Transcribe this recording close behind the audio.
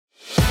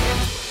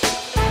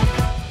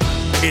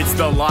It's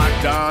the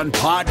Locked On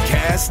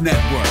Podcast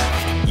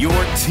Network, your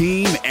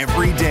team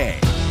every day.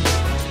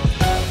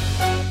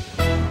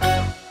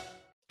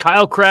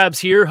 Kyle Krabs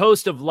here,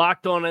 host of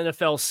Locked On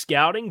NFL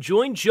Scouting.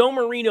 Join Joe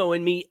Marino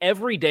and me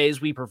every day as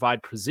we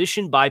provide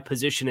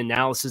position-by-position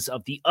analysis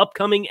of the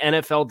upcoming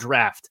NFL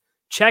Draft.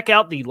 Check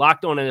out the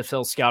Locked On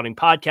NFL Scouting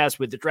podcast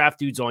with the Draft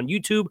Dudes on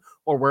YouTube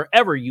or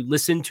wherever you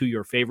listen to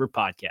your favorite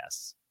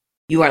podcasts.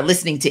 You are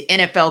listening to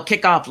NFL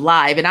Kickoff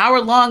Live, an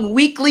hour-long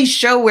weekly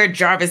show where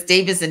Jarvis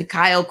Davis and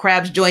Kyle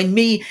Krabs join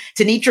me,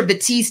 Tanitra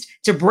Batiste,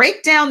 to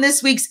break down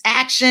this week's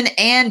action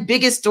and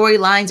biggest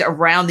storylines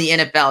around the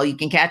NFL. You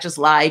can catch us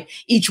live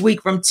each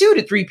week from 2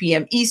 to 3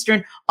 p.m.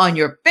 Eastern on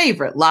your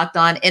favorite Locked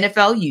On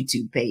NFL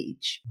YouTube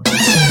page.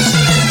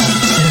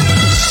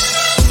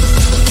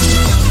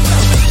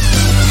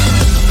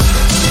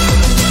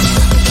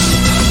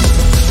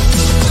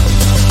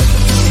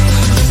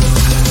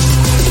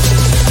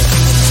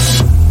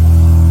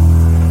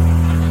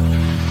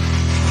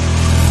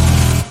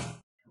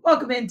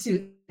 Welcome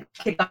into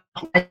Kickoff.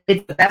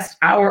 It's the best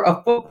hour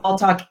of football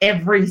talk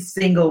every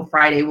single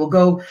Friday. We'll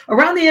go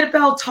around the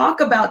NFL,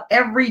 talk about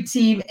every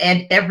team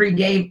and every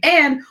game,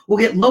 and we'll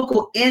get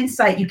local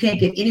insight you can't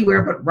get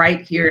anywhere but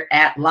right here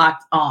at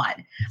Locked On.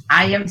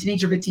 I am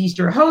Tanitra Batiste,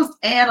 your host,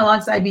 and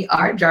alongside me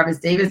are Jarvis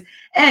Davis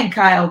and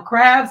Kyle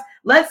Krabs.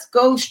 Let's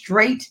go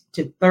straight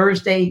to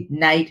Thursday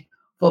night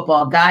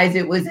football. Guys,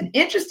 it was an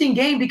interesting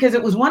game because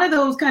it was one of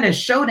those kind of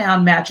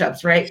showdown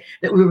matchups, right,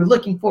 that we were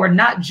looking for,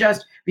 not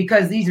just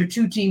because these are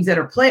two teams that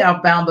are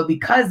playoff bound, but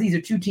because these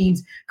are two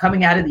teams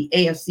coming out of the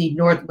AFC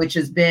North, which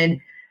has been,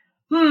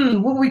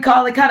 what we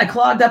call it, kind of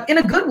clogged up in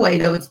a good way,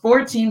 though. It's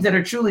four teams that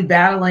are truly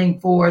battling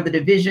for the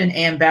division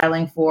and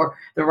battling for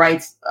the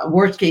rights,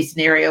 worst case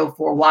scenario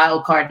for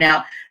wild card.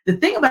 Now, the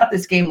thing about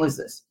this game was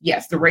this.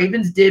 Yes, the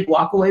Ravens did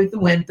walk away with the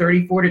win.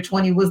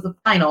 34-20 was the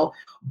final,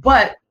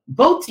 but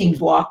both teams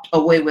walked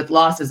away with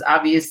losses.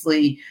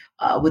 Obviously,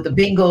 with the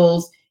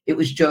Bengals, it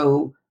was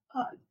Joe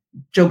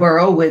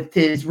Burrow with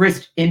his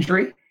wrist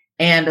injury.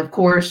 And of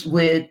course,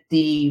 with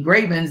the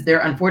Ravens,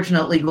 they're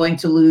unfortunately going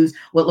to lose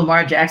what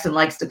Lamar Jackson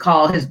likes to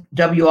call his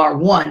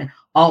WR1.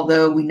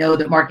 Although we know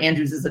that Mark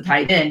Andrews is a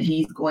tight end,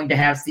 he's going to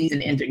have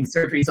season-ending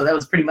surgery. So that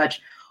was pretty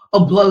much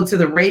a blow to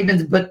the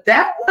Ravens. But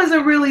that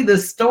wasn't really the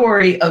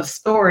story of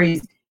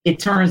stories, it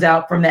turns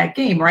out, from that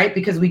game, right?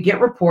 Because we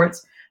get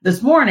reports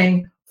this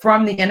morning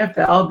from the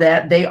NFL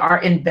that they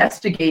are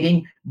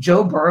investigating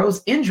Joe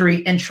Burrow's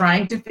injury and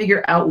trying to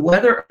figure out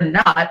whether or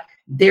not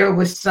there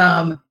was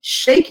some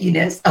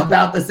shakiness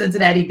about the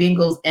Cincinnati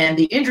Bengals and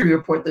the injury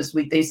report this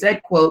week. They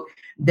said, quote,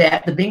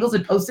 that the Bengals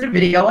had posted a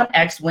video on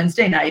X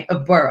Wednesday night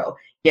of Burrow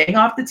getting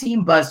off the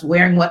team bus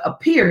wearing what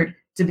appeared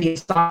to be a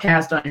soft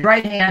cast on his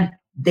right hand.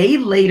 They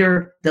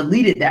later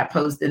deleted that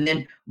post, and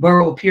then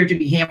Burrow appeared to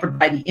be hampered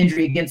by the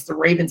injury against the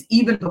Ravens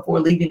even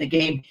before leaving the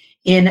game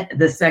in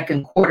the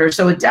second quarter.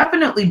 So it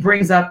definitely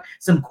brings up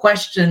some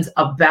questions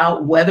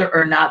about whether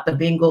or not the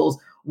Bengals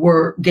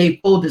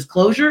gave full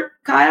disclosure,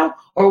 Kyle,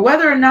 or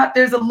whether or not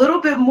there's a little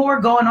bit more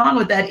going on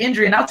with that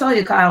injury. And I'll tell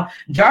you, Kyle,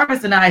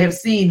 Jarvis and I have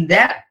seen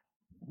that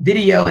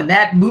video and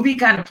that movie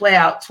kind of play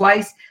out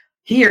twice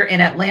here in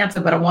Atlanta,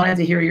 but I wanted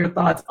to hear your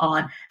thoughts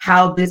on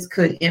how this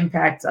could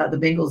impact the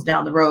Bengals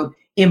down the road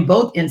in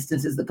both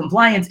instances, the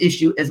compliance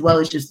issue, as well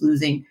as just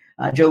losing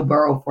Joe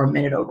Burrow for a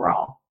minute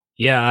overall.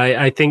 Yeah,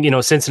 I think,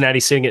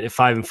 Cincinnati's sitting at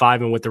 5-5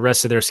 and what the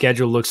rest of their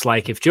schedule looks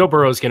like. If Joe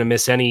Burrow is going to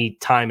miss any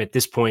time at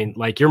this point,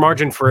 like your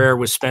margin for error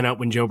was spent up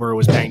when Joe Burrow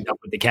was banged up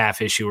with the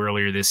calf issue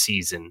earlier this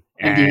season.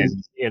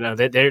 And,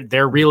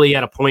 they're really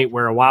at a point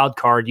where a wild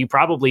card, you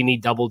probably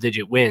need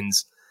double-digit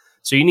wins.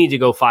 So you need to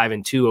go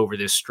 5-2 over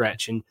this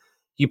stretch. And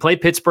you play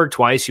Pittsburgh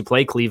twice, you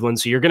play Cleveland,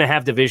 so you're going to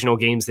have divisional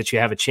games that you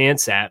have a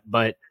chance at.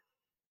 But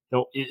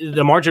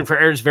the margin for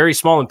error is very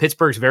small, and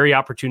Pittsburgh's very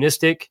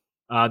opportunistic.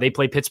 They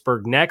play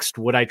Pittsburgh next.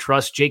 Would I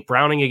trust Jake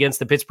Browning against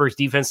the Pittsburgh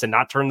defense to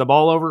not turn the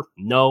ball over?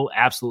 No,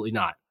 absolutely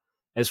not.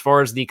 As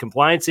far as the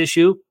compliance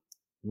issue,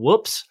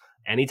 whoops.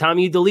 Anytime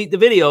you delete the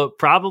video, it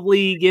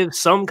probably gives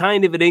some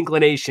kind of an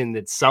inclination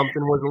that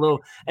something was a little.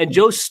 And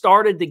Joe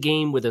started the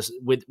game with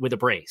a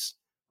brace,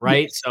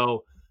 right? Yes.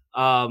 So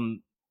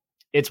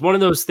it's one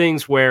of those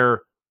things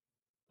where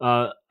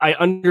I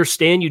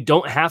understand you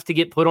don't have to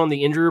get put on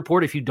the injury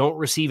report if you don't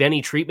receive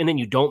any treatment and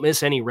you don't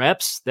miss any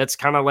reps. That's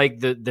kind of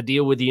like the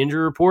deal with the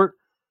injury report.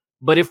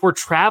 But if we're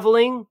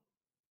traveling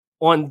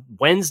on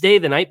Wednesday,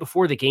 the night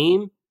before the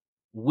game,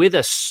 with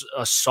a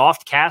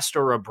soft cast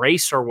or a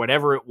brace or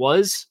whatever it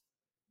was,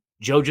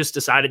 Joe just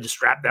decided to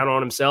strap that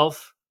on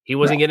himself. He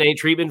wasn't getting any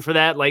treatment for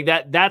that. Like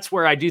that's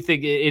where I do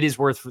think it is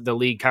worth the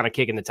league kind of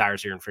kicking the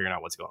tires here and figuring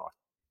out what's going on.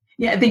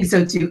 Yeah, I think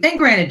so too. And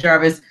granted,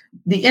 Jarvis,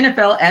 the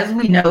NFL, as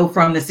we know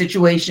from the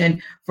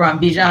situation from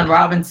Bijan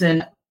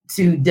Robinson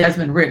to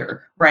Desmond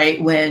Ridder,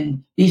 right?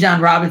 When Bijan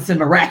Robinson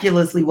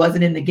miraculously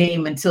wasn't in the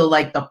game until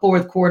like the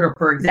fourth quarter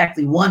for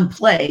exactly one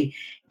play.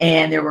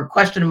 And there were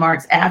question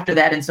marks after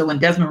that. And so when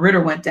Desmond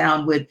Ridder went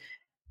down with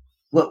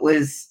what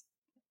was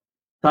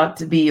thought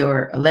to be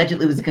or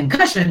allegedly was a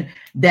concussion,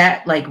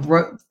 that like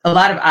a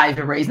lot of eyes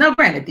are raised. Now,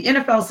 granted, the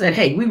NFL said,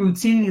 hey, we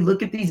routinely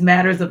look at these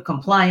matters of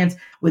compliance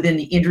within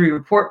the injury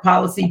report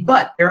policy,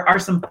 but there are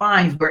some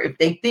fines where if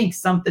they think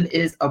something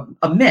is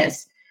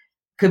amiss,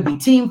 could be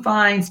team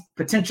fines,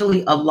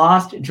 potentially a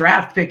lost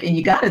draft pick. And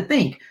you got to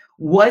think,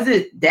 was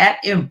it that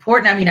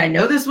important? I mean, I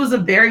know this was a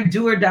very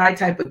do or die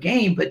type of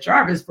game, but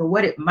Jarvis, for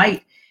what it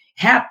might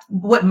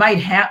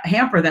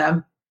hamper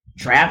them,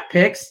 draft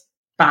picks,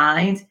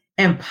 fines,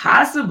 and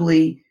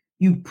possibly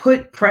you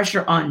put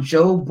pressure on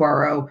Joe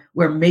Burrow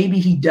where maybe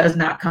he does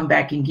not come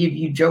back and give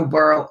you Joe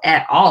Burrow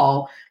at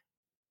all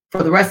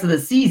for the rest of the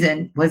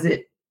season. Was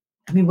it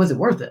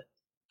worth it?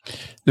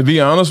 To be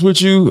honest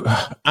with you,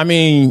 I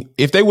mean,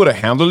 if they would have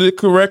handled it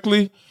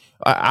correctly,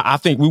 I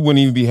think we wouldn't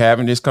even be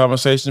having this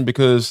conversation,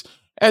 because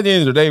at the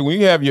end of the day, when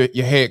you have your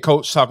head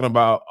coach talking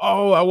about,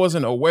 oh, I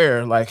wasn't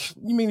aware, like,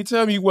 you mean to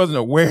tell me you wasn't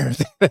aware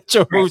that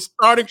your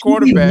starting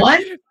quarterback,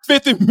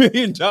 $50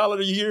 million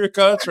a year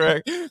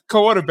contract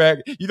quarterback,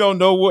 you don't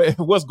know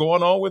what's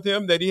going on with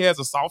him, that he has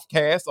a soft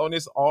cast on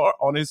his arm,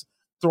 on his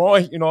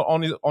throwing,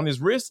 on his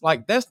wrist?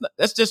 Like,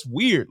 that's just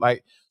weird.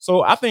 Like,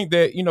 so I think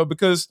that,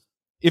 because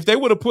if they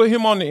would have put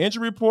him on the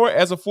injury report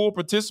as a full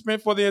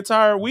participant for the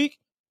entire week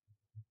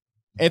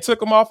and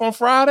took him off on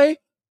Friday,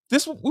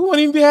 we wouldn't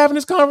even be having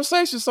this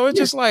conversation. So it's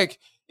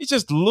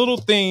just little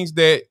things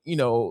that,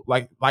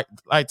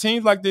 like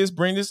teams like this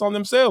bring this on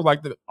themselves.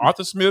 Like the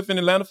Arthur Smith and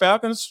Atlanta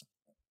Falcons,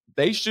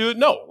 they should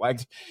know.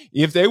 Like,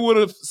 if they would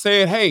have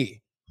said,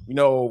 hey,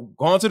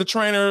 going to the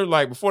trainer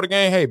like before the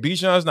game, hey,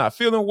 Bijan's not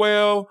feeling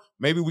well,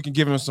 maybe we can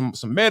give him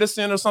some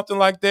medicine or something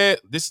like that.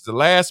 This is the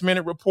last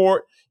minute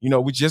report.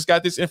 We just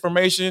got this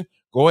information.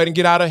 Go ahead and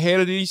get out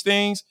ahead of these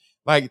things.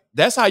 Like,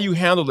 that's how you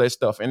handle that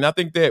stuff. And I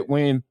think that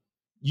when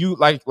you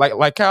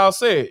like Kyle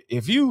said,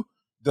 if you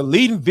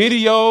deleting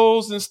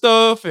videos and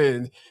stuff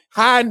and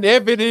hiding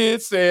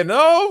evidence and,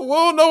 oh,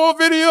 we'll know what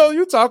video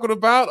you talking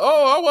about.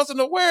 Oh, I wasn't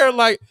aware.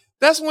 Like,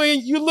 that's when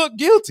you look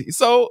guilty.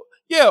 So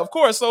yeah, of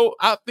course. So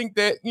I think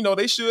that,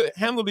 they should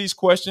handle these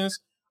questions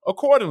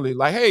accordingly.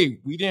 Like, hey,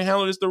 we didn't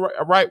handle this the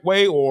right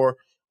way, or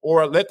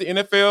let the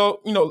NFL,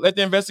 let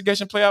the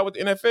investigation play out with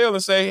the NFL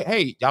and say,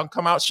 hey, y'all can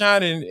come out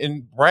shining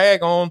and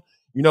brag on,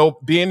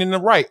 being in the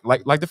right,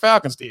 like the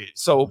Falcons did.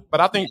 So, but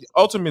I think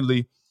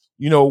ultimately,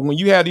 when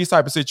you have these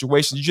type of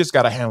situations, you just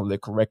got to handle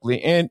it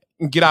correctly and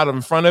get out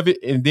in front of it.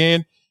 And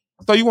then,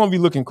 so you won't be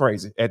looking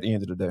crazy at the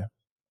end of the day.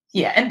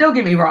 Yeah. And don't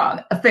get me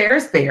wrong. Fair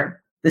is fair.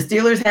 The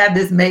Steelers had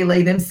this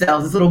melee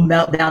themselves, this little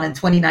meltdown in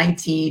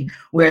 2019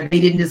 where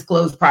they didn't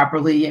disclose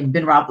properly, and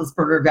Ben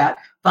Roethlisberger got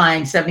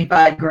fined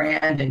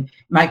 $75,000 and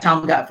Mike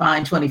Tomlin got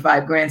fined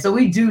 $25,000. So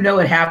we do know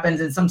it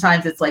happens, and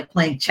sometimes it's like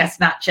playing chess,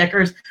 not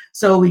checkers.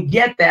 So we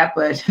get that,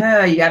 but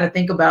you got to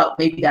think about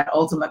maybe that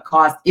ultimate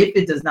cost if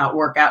it does not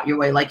work out your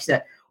way. Like you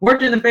said,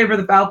 worked in the favor of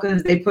the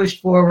Falcons. They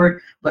pushed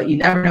forward, but you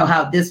never know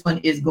how this one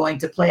is going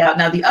to play out.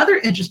 Now, the other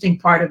interesting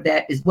part of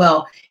that as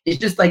well is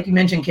just like you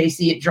mentioned,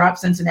 KC, it dropped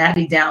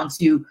Cincinnati down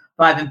to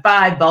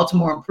 5-5.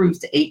 Baltimore improves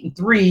to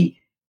 8-3.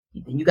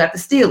 Then you got the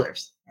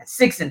Steelers at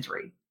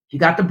 6-3. You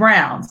got the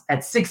Browns at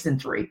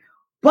 6-3.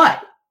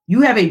 But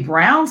you have a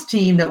Browns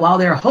team that while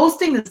they're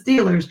hosting the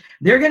Steelers,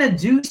 they're going to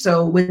do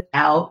so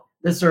without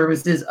the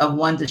services of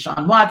one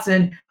Deshaun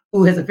Watson,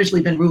 who has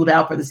officially been ruled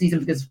out for the season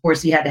because, of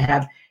course, he had to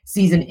have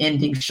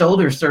season-ending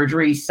shoulder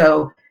surgery.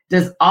 So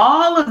does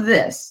all of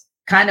this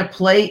kind of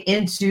play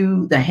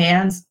into the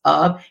hands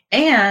of,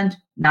 and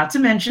not to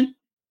mention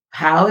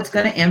how it's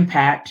going to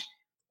impact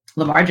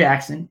Lamar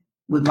Jackson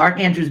with Mark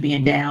Andrews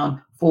being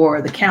down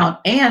for the count?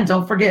 And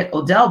don't forget,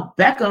 Odell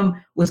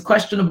Beckham was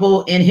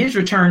questionable in his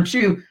return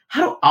too.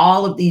 How do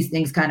all of these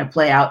things kind of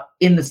play out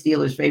in the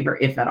Steelers' favor,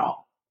 if at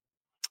all?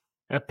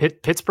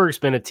 Pittsburgh's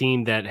been a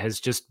team that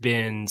has just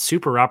been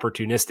super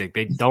opportunistic.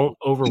 They don't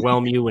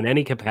overwhelm you in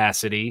any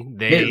capacity.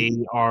 They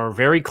are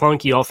very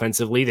clunky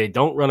offensively. They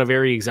don't run a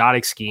very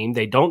exotic scheme.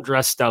 They don't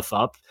dress stuff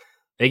up.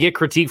 They get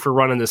critiqued for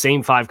running the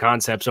same 5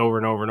 concepts over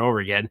and over and over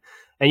again.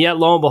 And yet,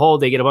 lo and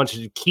behold, they get a bunch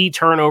of key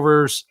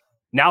turnovers.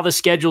 Now the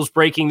schedule's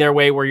breaking their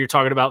way, where you're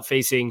talking about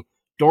facing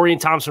Dorian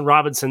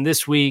Thompson-Robinson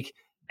this week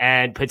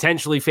and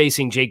potentially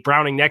facing Jake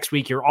Browning next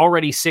week. You're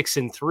already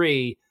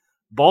 6-3.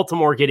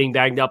 Baltimore getting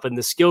banged up in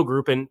the skill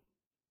group. And,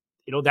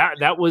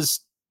 that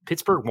was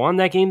Pittsburgh won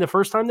that game the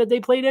first time that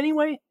they played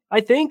anyway, I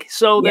think.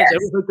 So that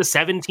was like the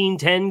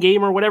 17-10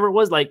 game or whatever it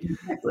was. Like,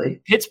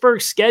 exactly.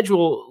 Pittsburgh's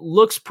schedule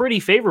looks pretty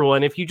favorable.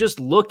 And if you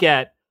just look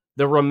at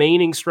the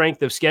remaining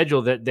strength of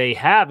schedule that they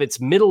have, it's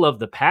middle of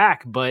the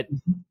pack, but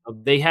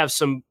they have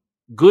some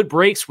good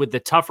breaks with the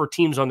tougher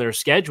teams on their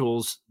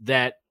schedules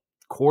that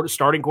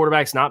starting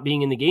quarterbacks not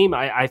being in the game.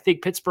 I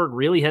think Pittsburgh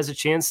really has a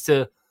chance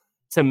to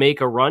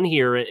make a run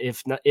here,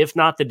 if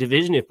not the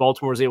division, if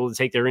Baltimore is able to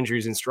take their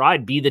injuries in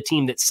stride, be the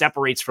team that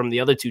separates from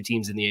the other 2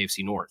 teams in the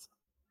AFC North.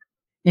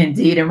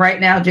 Indeed. And right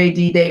now,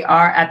 JD, they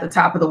are at the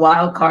top of the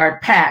wild card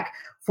pack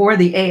for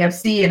the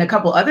AFC, and a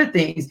couple other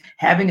things.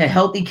 Having a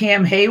healthy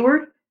Cam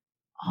Hayward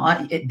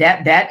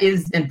That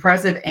is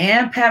impressive.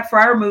 And Pat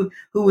Freiermuth,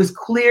 who was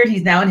cleared,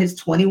 he's now in his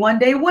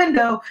 21-day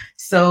window.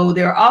 So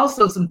there are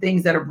also some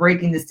things that are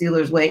breaking the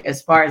Steelers' way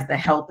as far as the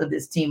health of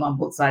this team on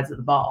both sides of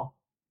the ball.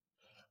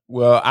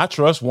 Well, I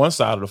trust one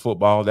side of the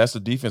football. That's the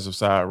defensive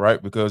side,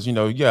 right? Because, you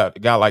got a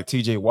guy like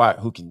TJ Watt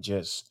who can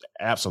just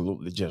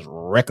absolutely just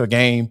wreck a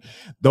game.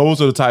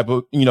 Those are the type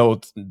of,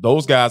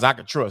 those guys I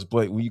can trust.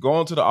 But when you go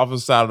on to the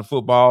offensive side of the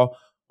football,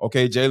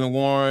 okay, Jaylen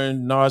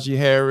Warren, Najee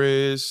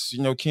Harris,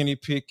 Kenny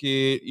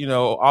Pickett,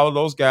 all of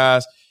those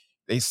guys,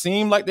 they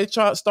seem like they're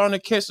starting to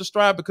catch the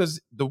stride,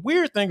 because the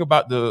weird thing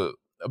about the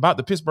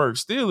Pittsburgh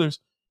Steelers,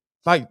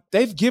 like,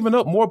 they've given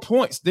up more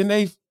points than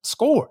they've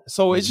scored.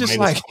 So it's just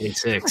like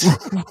 26.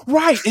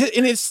 Right.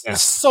 And it's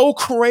so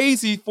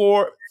crazy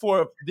for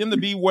them to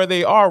be where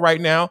they are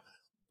right now.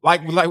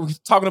 Like we're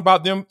talking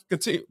about them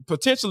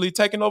potentially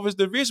taking over his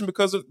division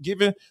because of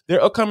given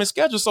their upcoming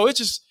schedule. So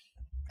it's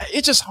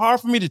just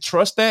hard for me to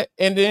trust that.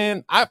 And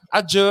then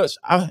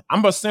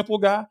I'm a simple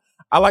guy.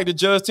 I like to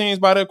judge teams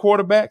by their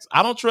quarterbacks.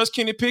 I don't trust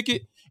Kenny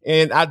Pickett,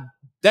 and I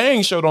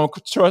dang sure don't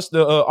trust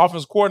the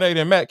offensive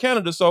coordinator, Matt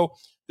Canada. So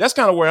that's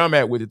kind of where I'm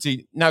at with the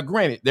team. Now,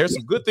 granted, there's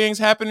some good things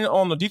happening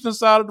on the defense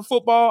side of the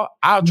football.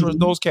 I'll trust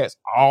those cats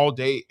all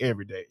day,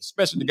 every day,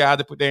 especially the guys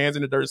that put their hands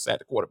in the dirt at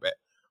the quarterback.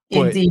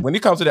 But Indeed. when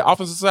it comes to the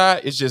offensive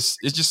side, it's just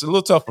a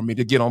little tough for me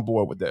to get on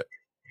board with that.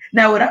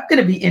 Now, what I'm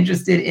going to be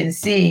interested in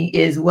seeing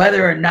is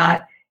whether or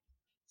not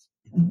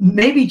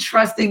maybe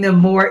trusting them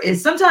more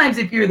is sometimes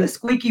if you're the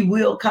squeaky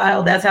wheel,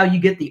 Kyle, that's how you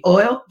get the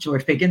oil,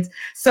 George Pickens.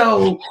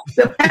 So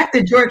the fact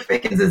that George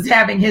Pickens is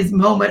having his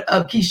moment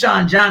of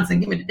Keyshawn Johnson,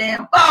 give me the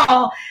damn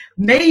ball,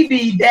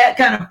 maybe that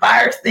kind of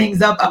fires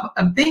things up.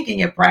 I'm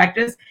thinking at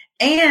practice.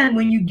 And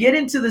when you get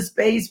into the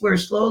space where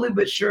slowly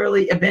but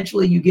surely,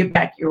 eventually you get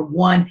back your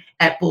one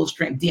at full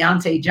strength,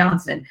 Deontay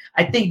Johnson,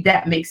 I think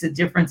that makes a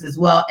difference as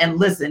well. And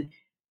listen,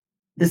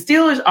 the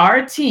Steelers are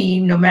a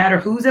team, no matter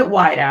who's at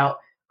wideout,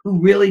 who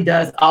really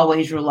does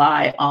always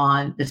rely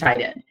on the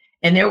tight end.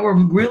 And there were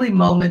really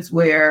moments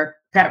where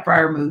Pat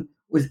Freiermuth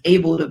was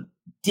able to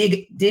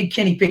dig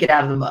Kenny Pickett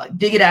out of the mud,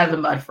 dig it out of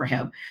the mud for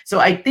him.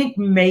 So I think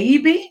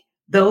maybe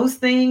those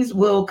things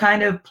will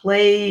kind of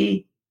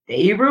play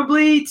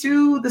favorably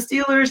to the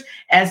Steelers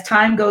as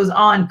time goes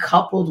on,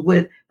 coupled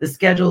with the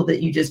schedule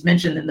that you just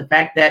mentioned and the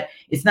fact that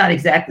it's not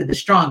exactly the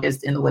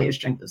strongest in the way of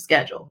strength of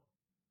schedule.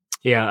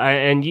 Yeah,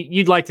 and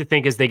you'd like to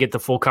think as they get the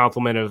full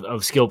complement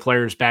of skilled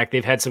players back,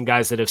 they've had some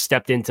guys that have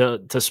stepped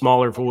into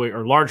smaller void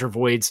or larger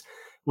voids,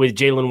 with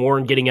Jaylen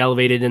Warren getting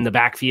elevated in the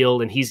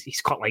backfield, and he's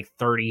caught like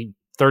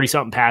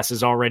 30-something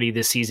passes already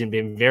this season,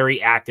 been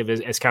very active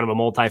as kind of a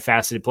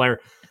multifaceted player.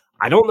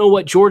 I don't know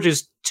what George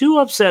is too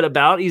upset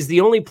about. He's the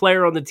only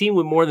player on the team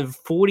with more than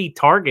 40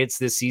 targets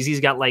this season.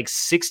 He's got like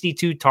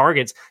 62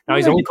 targets. Now,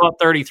 he's only caught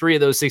 33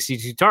 of those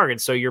 62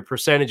 targets, so your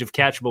percentage of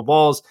catchable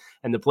balls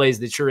and the plays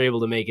that you're able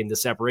to make and the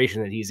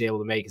separation that he's able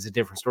to make is a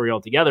different story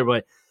altogether.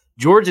 But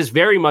George is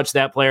very much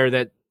that player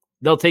that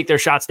they'll take their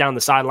shots down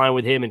the sideline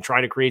with him and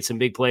try to create some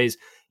big plays.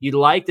 You'd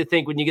like to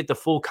think when you get the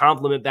full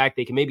complement back,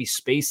 they can maybe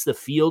space the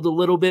field a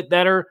little bit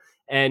better.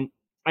 And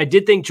I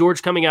did think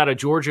George coming out of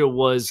Georgia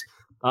was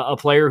a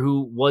player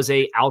who was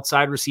a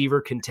outside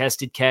receiver,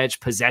 contested catch,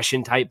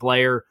 possession type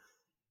player.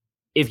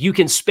 If you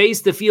can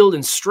space the field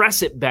and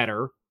stress it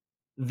better,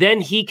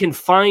 then he can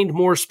find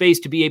more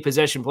space to be a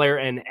possession player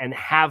and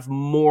have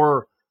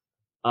more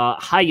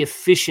high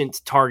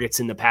efficient targets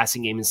in the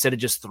passing game instead of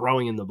just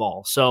throwing in the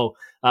ball. So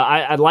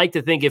I'd like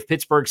to think if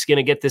Pittsburgh's going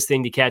to get this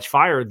thing to catch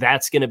fire,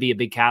 that's going to be a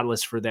big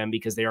catalyst for them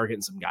because they are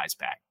getting some guys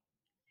back.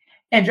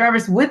 And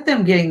Jarvis, with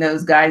them getting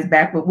those guys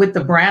back, but with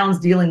the Browns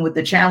dealing with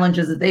the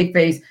challenges that they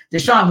face,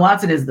 Deshaun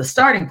Watson is the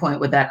starting point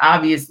with that,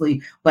 obviously.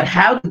 But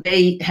how do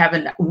they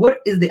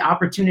what is the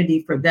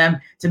opportunity for them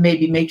to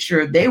maybe make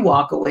sure they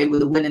walk away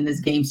with a win in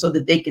this game so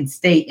that they can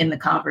stay in the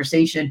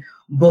conversation,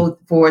 both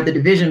for the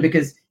division,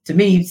 because to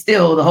me,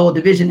 still the whole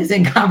division is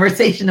in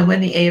conversation to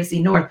win the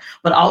AFC North,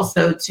 but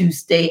also to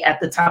stay at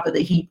the top of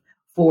the heap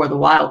for the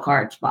wild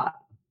card spot?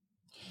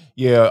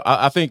 Yeah,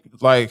 I think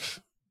like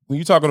when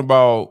you're talking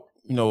about,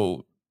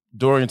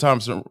 Dorian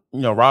Thompson,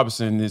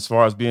 Robinson, as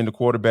far as being the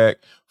quarterback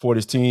for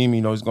this team,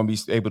 he's going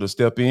to be able to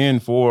step in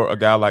for a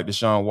guy like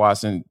Deshaun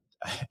Watson.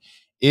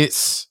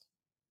 It's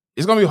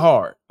going to be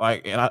hard.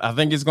 And I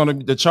think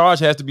the charge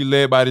has to be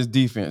led by this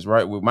defense,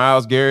 right? With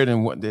Myles Garrett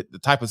and what the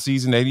type of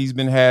season that he's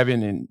been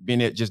having and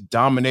been at just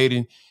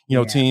dominating,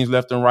 teams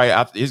left and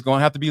right. It's going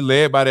to have to be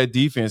led by that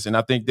defense. And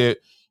I think that,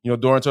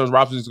 Dorian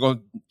Thompson is going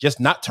to just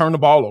not turn the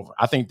ball over.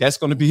 I think that's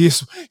going to be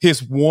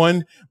his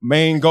one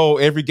main goal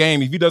every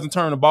game. If he doesn't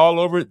turn the ball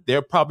over,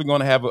 they're probably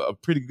going to have a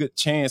pretty good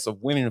chance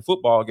of winning a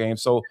football game.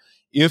 So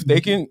if they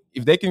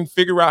can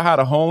figure out how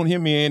to hone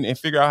him in and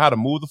figure out how to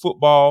move the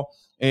football,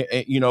 and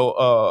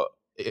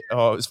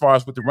as far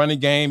as with the running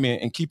game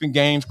and keeping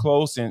games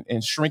close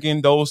and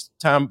shrinking those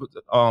time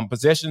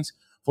possessions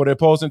for the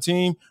opposing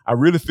team, I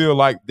really feel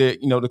like that,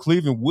 the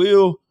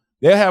Cleveland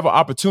they'll have an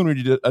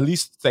opportunity to at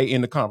least stay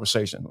in the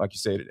conversation, like you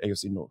said, at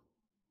AFC North.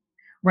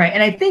 Right.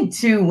 And I think,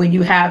 too, when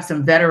you have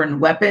some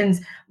veteran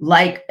weapons,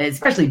 like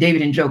especially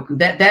David Njoku,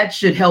 that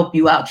should help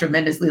you out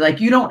tremendously.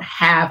 Like, you don't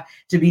have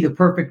to be the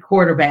perfect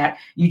quarterback.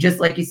 You just,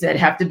 like you said,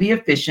 have to be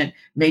efficient,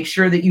 make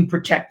sure that you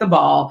protect the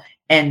ball,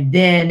 and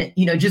then,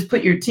 just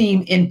put your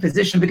team in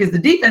position, because the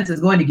defense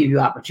is going to give you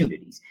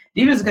opportunities.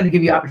 Defense is going to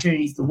give you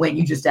opportunities to win.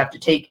 You just have to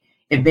take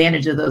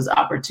advantage of those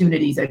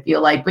opportunities, I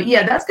feel like. But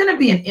yeah, that's going to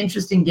be an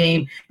interesting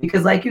game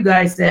because, like you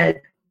guys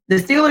said, the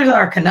Steelers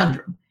are a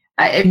conundrum.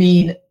 I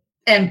mean,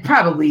 and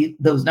probably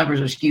those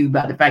numbers are skewed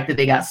by the fact that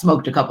they got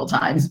smoked a couple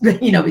times,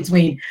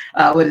 between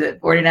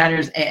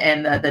 49ers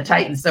and the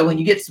Titans. So when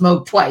you get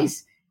smoked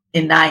twice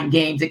in 9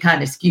 games, it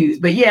kind of skews.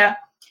 But yeah,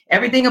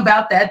 everything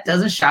about that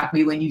doesn't shock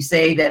me when you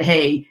say that,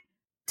 hey,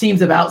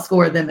 teams have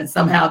outscored them and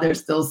somehow they're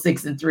still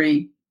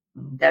 6-3.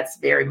 That's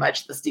very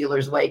much the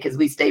Steelers' way because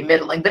we stay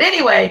middling. But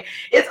anyway,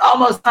 it's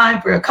almost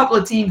time for a couple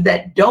of teams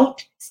that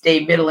don't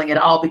stay middling at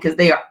all because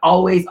they are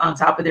always on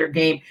top of their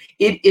game.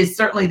 It is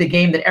certainly the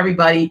game that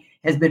everybody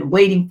has been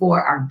waiting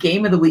for, our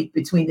game of the week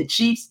between the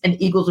Chiefs and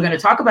Eagles. We're going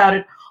to talk about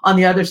it on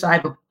the other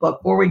side. But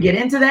before we get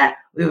into that,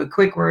 we have a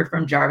quick word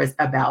from Jarvis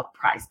about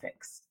Prize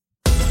Picks.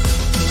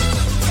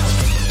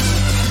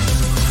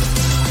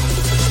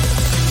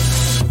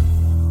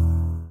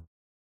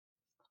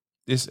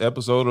 This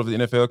episode of the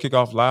NFL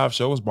Kickoff Live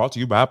Show is brought to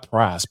you by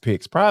Prize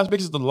Picks. Prize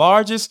Picks is the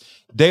largest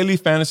daily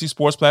fantasy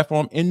sports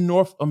platform in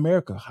North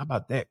America. How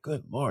about that?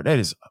 Good Lord, that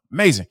is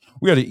amazing.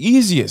 We are the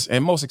easiest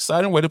and most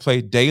exciting way to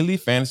play daily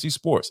fantasy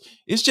sports.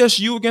 It's just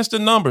you against the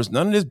numbers.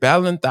 None of this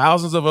battling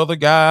thousands of other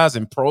guys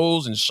and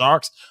pros and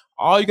sharks.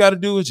 All you got to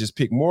do is just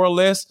pick more or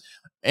less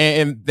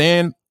and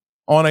then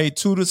on a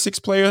 2 to 6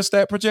 player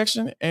stat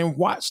projection and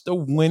watch the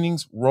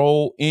winnings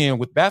roll in.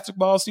 With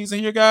basketball season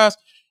here, guys,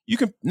 you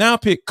can now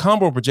pick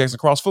combo projections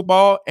across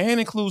football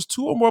and includes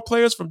 2 or more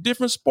players from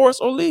different sports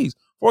or leagues.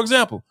 For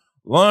example,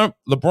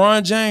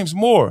 LeBron James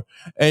more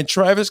and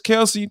Travis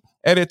Kelce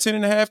at a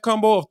 10.5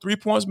 combo of 3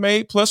 points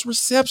made plus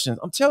receptions.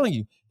 I'm telling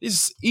you, this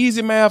is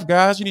easy math,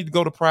 guys. You need to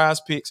go to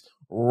Prize Picks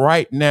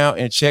right now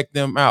and check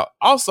them out.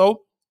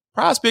 Also,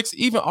 Prize Picks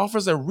even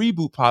offers a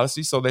reboot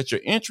policy so that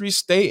your entries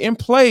stay in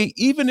play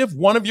even if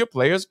one of your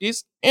players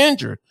is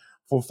injured.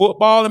 For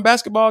football and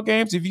basketball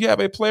games, if you have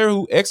a player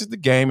who exits the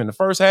game in the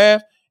first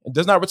half and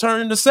does not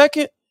return in the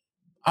second,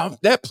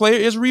 that player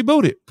is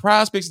rebooted.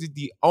 Prize Picks is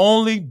the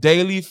only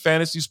daily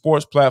fantasy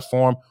sports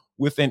platform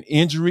with an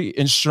injury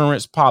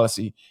insurance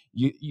policy.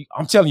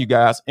 I'm telling you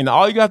guys, and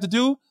all you got to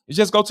do is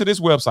just go to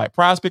this website,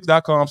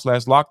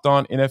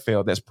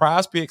 prizepicks.com/lockedonnfl. That's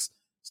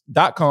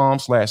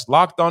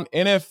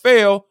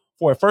prizepicks.com/lockedonnfl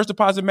for a first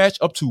deposit match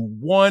up to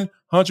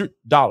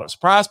 $100.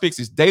 Prize Picks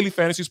is daily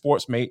fantasy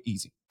sports made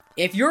easy.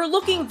 If you're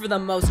looking for the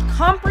most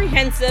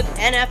comprehensive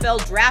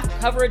NFL draft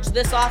coverage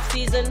this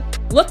offseason,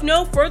 look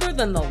no further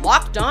than the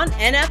Locked On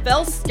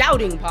NFL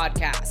Scouting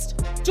Podcast.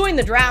 Join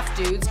the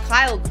draft dudes,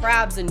 Kyle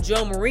Krabs and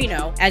Joe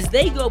Marino, as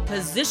they go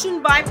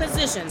position by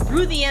position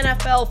through the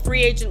NFL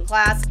free agent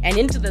class and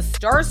into the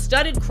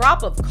star-studded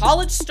crop of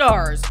college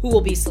stars who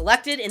will be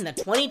selected in the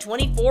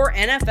 2024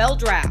 NFL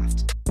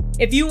Draft.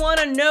 If you want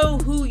to know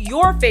who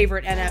your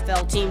favorite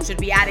NFL team should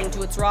be adding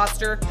to its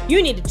roster,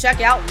 you need to check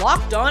out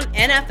Locked On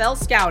NFL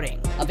Scouting,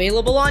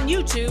 available on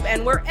YouTube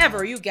and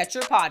wherever you get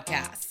your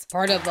podcasts.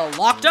 Part of the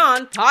Locked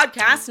On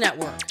Podcast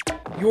Network,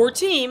 your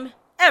team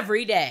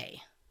every day.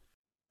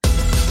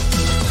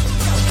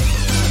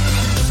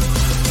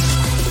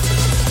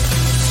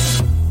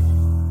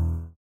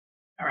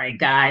 All right,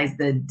 guys,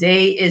 the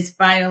day is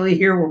finally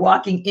here. We're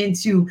walking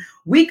into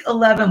week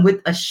 11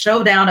 with a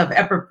showdown of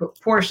epic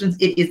proportions.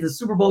 It is the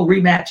Super Bowl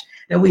rematch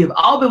that we have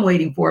all been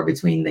waiting for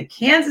between the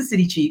Kansas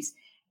City Chiefs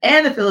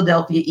and the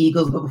Philadelphia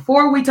Eagles. But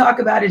before we talk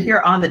about it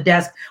here on the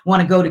desk, I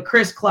want to go to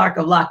Chris Clark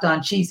of Locked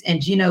On Chiefs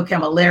and Gino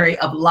Camilleri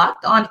of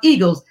Locked On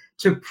Eagles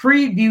to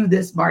preview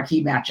this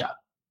marquee matchup.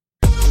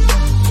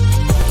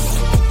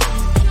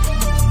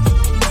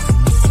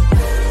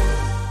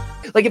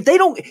 Like if they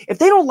don't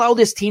allow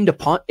this team to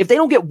punt, if they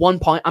don't get one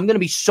punt, I'm going to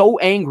be so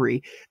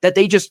angry that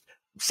they just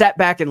sat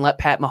back and let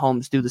Pat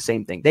Mahomes do the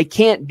same thing. They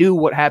can't do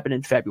what happened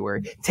in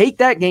February. Take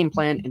that game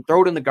plan and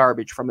throw it in the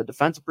garbage from a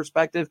defensive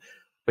perspective,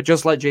 but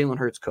just let Jalen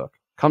Hurts cook.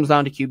 Comes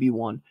down to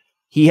QB1.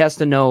 He has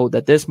to know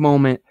that this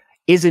moment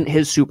isn't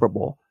his Super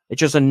Bowl. It's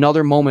just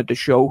another moment to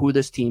show who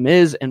this team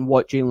is and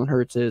what Jalen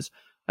Hurts is.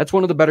 That's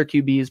one of the better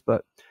QBs,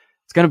 but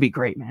it's going to be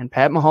great, man.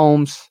 Pat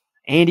Mahomes,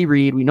 Andy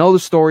Reid, we know the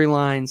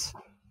storylines.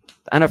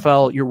 The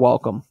NFL, you're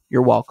welcome.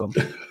 You're welcome.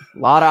 A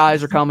lot of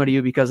eyes are coming to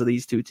you because of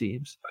these two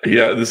teams.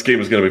 Yeah, this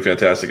game is going to be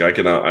fantastic. I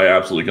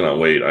absolutely cannot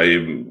wait.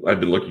 I've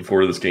been looking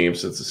forward to this game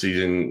since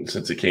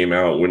it came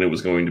out, when it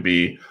was going to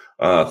be.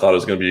 Thought it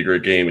was going to be a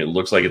great game. It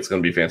looks like it's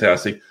going to be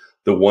fantastic.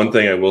 The one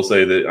thing I will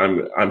say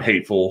that I'm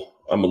hateful.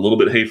 I'm a little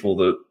bit hateful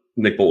that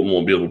Nick Bolton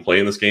won't be able to play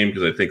in this game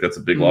because I think that's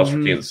a big loss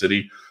for Kansas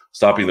City,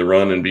 stopping the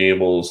run and being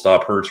able to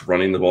stop Hurts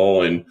running the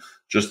ball and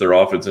just their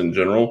offense in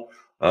general.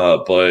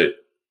 But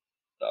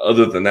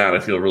other than that, I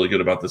feel really good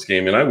about this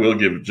game. And I will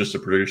give just a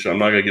prediction. I'm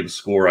not going to give a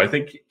score. I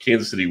think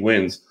Kansas City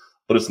wins,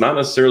 but it's not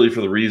necessarily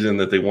for the reason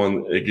that they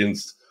won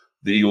against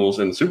the Eagles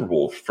in the Super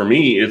Bowl. For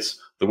me, it's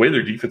the way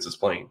their defense is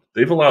playing.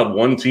 They've allowed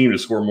one team to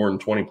score more than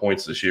 20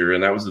 points this year,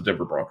 and that was the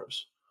Denver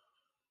Broncos.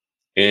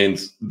 And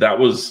that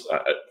was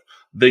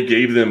they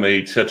gave them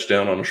a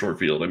touchdown on a short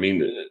field. I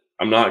mean,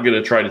 I'm not going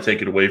to try to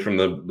take it away from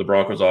the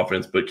Broncos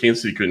offense, but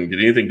Kansas City couldn't get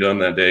anything done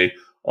that day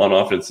on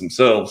offense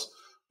themselves.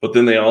 But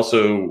then they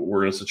also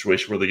were in a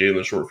situation where they gave them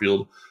the short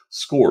field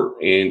score.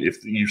 And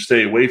if you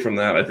stay away from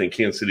that, I think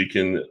Kansas City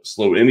can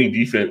slow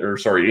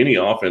any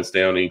offense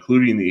down,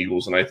 including the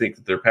Eagles. And I think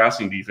that their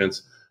passing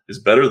defense is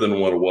better than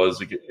what it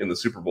was in the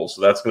Super Bowl.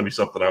 So that's going to be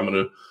something I'm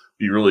going to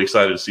be really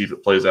excited to see if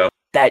it plays out.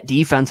 That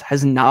defense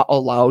has not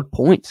allowed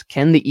points.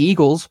 Can the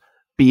Eagles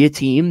be a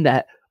team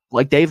that,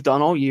 like they've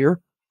done all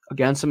year,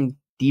 against some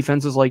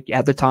defenses like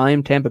at the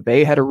time, Tampa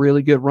Bay had a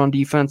really good run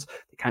defense.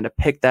 They kind of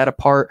picked that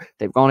apart.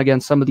 They've gone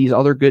against some of these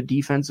other good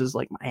defenses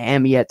like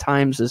Miami at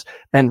times has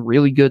been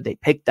really good. They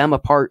picked them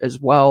apart as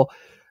well.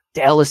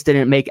 Dallas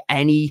didn't make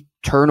any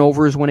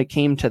turnovers when it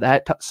came to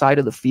that side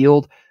of the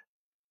field.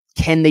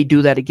 Can they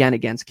do that again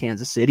against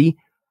Kansas City?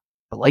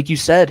 But like you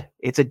said,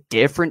 it's a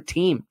different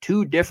team,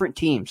 two different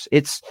teams.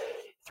 It's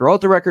throughout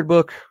the record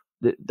book,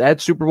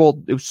 that Super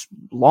Bowl, it was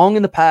long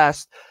in the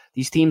past.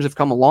 These teams have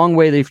come a long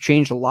way. They've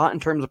changed a lot in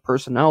terms of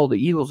personnel. The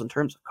Eagles, in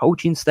terms of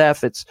coaching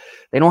staff,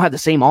 they don't have the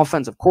same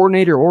offensive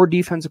coordinator or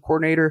defensive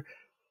coordinator,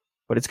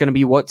 but it's going to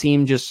be what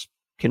team just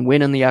can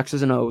win in the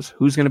X's and O's.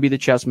 Who's going to be the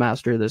chess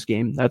master of this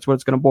game? That's what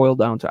it's going to boil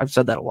down to. I've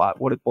said that a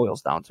lot. What it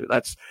boils down to.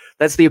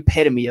 That's the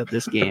epitome of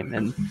this game.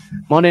 And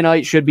Monday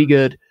night should be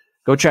good.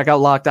 Go check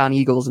out Locked On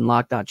Eagles and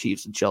Locked On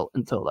Chiefs until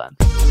then.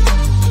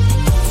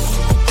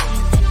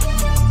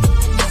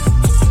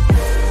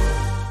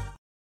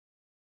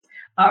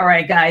 All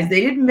right, guys,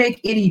 they didn't make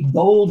any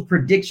bold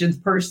predictions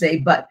per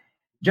se, but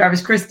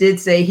Jarvis Chris did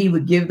say he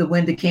would give the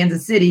win to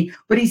Kansas City,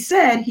 but he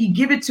said he'd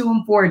give it to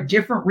him for a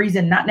different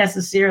reason, not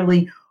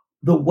necessarily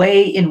the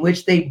way in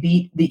which they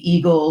beat the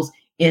Eagles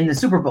in the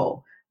Super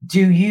Bowl.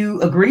 Do you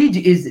agree?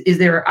 Is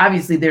there,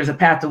 obviously there's a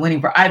path to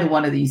winning for either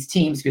one of these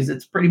teams because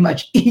it's pretty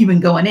much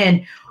even going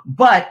in,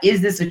 but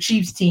is this a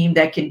Chiefs team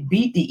that can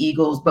beat the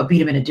Eagles but beat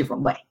them in a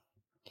different way?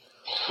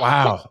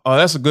 Wow. Oh,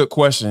 that's a good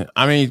question.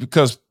 I mean,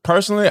 because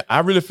personally,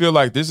 I really feel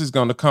like this is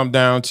going to come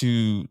down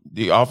to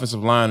the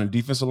offensive line and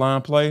defensive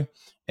line play.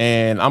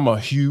 And I'm a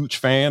huge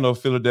fan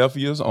of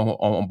Philadelphia's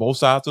on both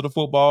sides of the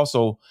football.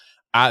 So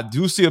I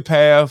do see a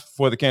path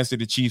for the Kansas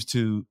City Chiefs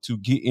to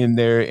get in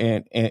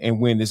there and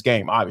win this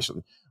game,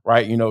 obviously.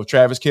 Right. You know,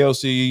 Travis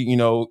Kelce, you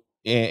know,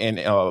 and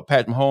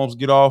Patrick Mahomes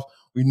get off.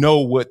 We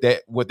know what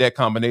that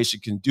combination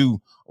can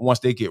do once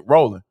they get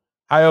rolling.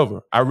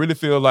 However, I really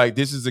feel like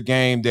this is a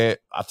game that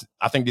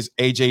I think this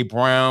A.J.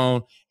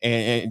 Brown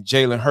and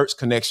Jalen Hurts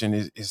connection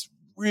is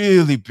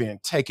really been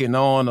taking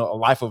on a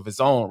life of its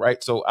own,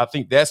 right? So I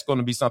think that's going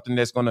to be something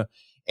that's going to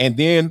 – and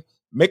then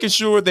making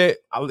sure that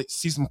I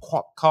see some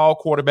call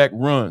quarterback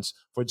runs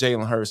for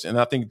Jalen Hurts. And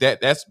I think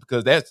that's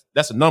because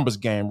that's a numbers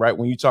game, right,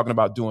 when you're talking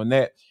about doing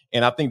that.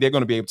 And I think they're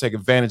going to be able to take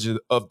advantage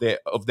of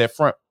that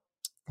front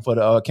for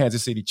the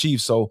Kansas City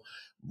Chiefs. So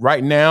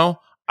right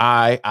now,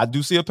 I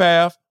do see a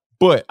path.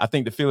 But I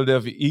think the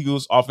Philadelphia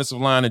Eagles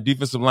offensive line and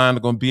defensive line are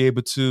going to be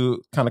able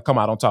to kind of come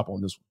out on top on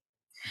this one.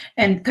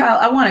 And Kyle,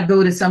 I want to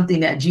go to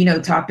something that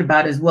Gino talked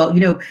about as well. You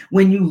know,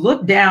 when you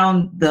look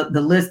down the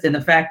list and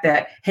the fact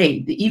that,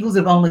 hey, the Eagles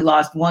have only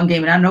lost one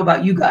game, and I don't know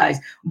about you guys,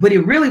 but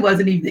it really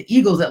wasn't even the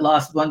Eagles that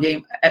lost one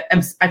game.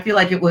 I feel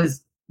like it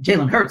was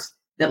Jalen Hurts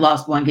that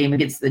lost one game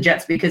against the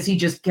Jets because he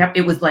just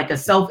it was like a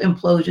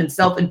self-implosion,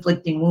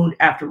 self-inflicting wound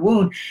after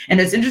wound.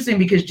 And it's interesting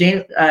because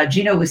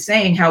Gino was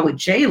saying how with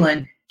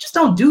Jalen, just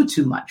don't do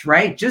too much,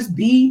 right? Just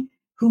be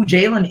who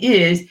Jalen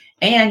is.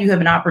 And you have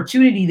an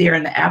opportunity there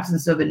in the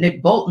absence of a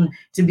Nick Bolton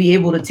to be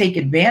able to take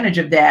advantage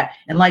of that.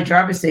 And like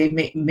Jarvis said,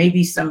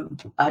 maybe some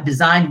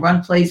design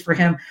run plays for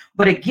him.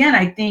 But again,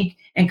 I think,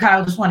 and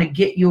Kyle, just want to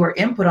get your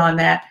input on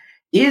that.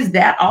 Is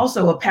that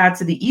also a path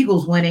to the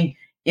Eagles winning?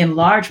 In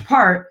large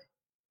part,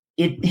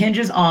 it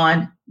hinges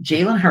on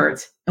Jalen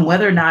Hurts and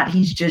whether or not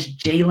he's just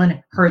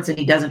Jalen Hurts and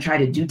he doesn't try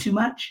to do too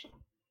much.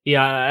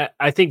 Yeah,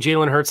 I think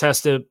Jalen Hurts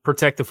has to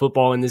protect the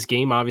football in this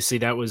game. Obviously,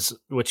 that was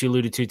what you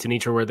alluded to,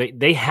 Tanitra, where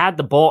they had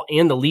the ball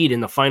and the lead in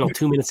the final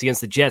 2 minutes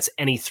against the Jets,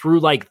 and he threw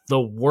like the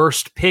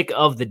worst pick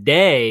of the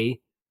day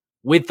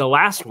with the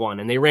last one,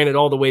 and they ran it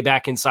all the way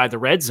back inside the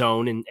red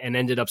zone and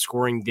ended up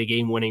scoring the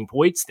game-winning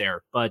points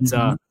there. But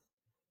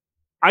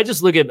I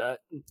just look at,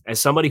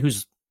 as somebody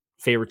whose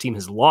favorite team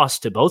has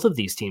lost to both of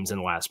these teams in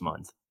the last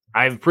month,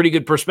 I have a pretty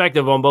good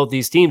perspective on both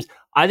these teams.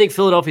 I think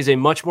Philadelphia is a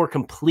much more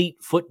complete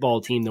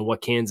football team than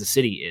what Kansas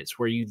City is.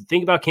 Where you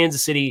think about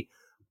Kansas City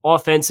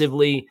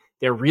offensively,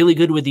 they're really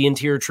good with the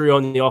interior trio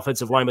on the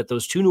offensive line, but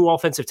those two new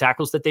offensive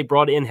tackles that they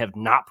brought in have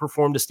not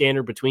performed to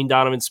standard between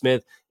Donovan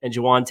Smith and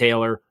Jawan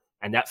Taylor.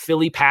 And that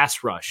Philly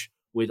pass rush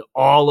with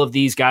all of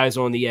these guys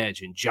on the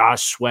edge and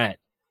Josh Sweat.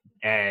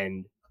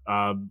 And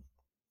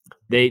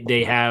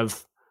they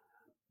have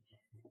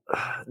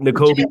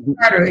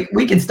N'Kobe.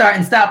 We can start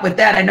and stop with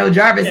that. I know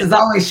Jarvis is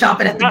always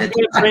chomping at the bit.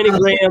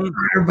 Graham,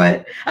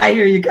 but I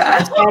hear you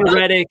guys. Tom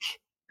Reddick.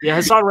 Yeah,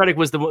 Hassan Reddick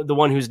was the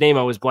one whose name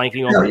I was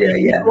blanking on. Oh,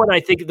 yeah. One I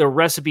think the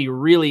recipe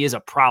really is a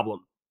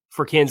problem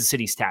for Kansas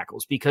City's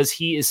tackles because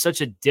he is such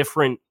a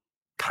different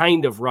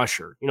kind of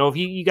rusher. If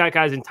you got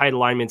guys in tight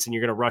alignments and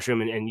you're going to rush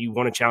them and you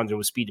want to challenge them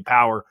with speed to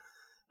power,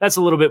 that's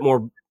a little bit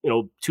more,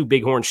 two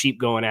bighorn sheep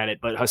going at it.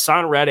 But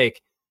Hassan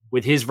Reddick,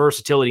 with his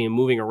versatility and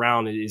moving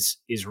around, is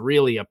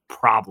really a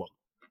problem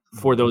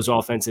for those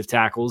offensive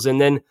tackles. And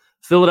then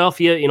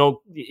Philadelphia,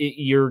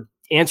 you're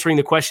answering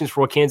the questions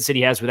for what Kansas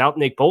City has without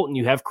Nick Bolton.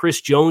 You have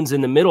Chris Jones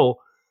in the middle,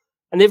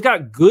 and they've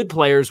got good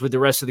players with the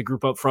rest of the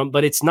group up front,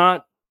 but it's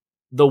not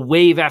the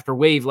wave after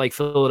wave like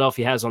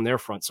Philadelphia has on their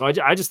front. So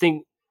I just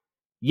think,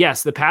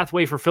 yes, the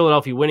pathway for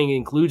Philadelphia winning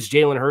includes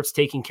Jalen Hurts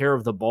taking care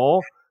of the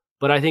ball,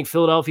 but I think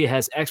Philadelphia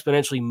has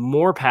exponentially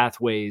more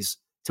pathways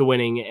to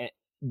winning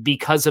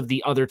because of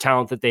the other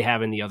talent that they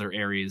have in the other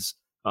areas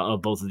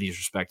of both of these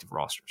respective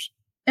rosters.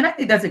 And I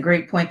think that's a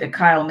great point that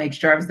Kyle makes,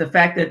 Jarvis, the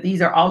fact that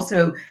these are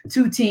also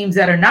two teams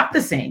that are not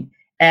the same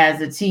as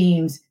the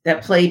teams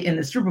that played in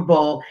the Super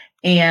Bowl.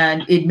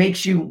 And it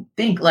makes you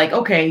think like,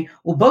 okay,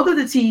 well, both of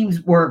the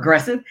teams were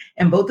aggressive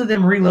and both of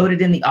them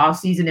reloaded in the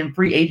offseason and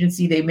free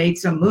agency. They made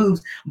some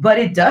moves, but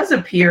it does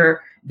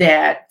appear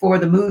that for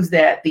the moves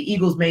that the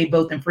Eagles made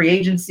both in free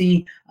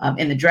agency,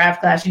 in the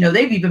draft class,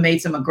 they've even made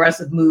some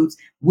aggressive moves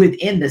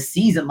within the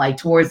season, like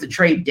towards the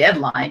trade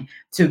deadline,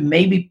 to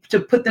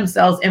put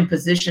themselves in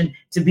position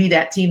to be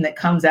that team that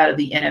comes out of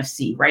the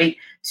NFC, right?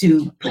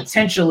 To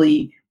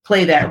potentially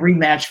play that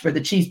rematch for the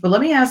Chiefs. But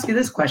let me ask you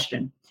this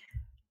question.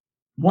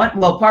 Part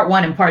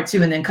one and part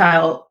two, and then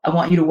Kyle, I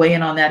want you to weigh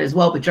in on that as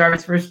well. But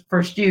Jarvis,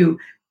 first do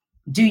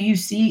you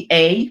see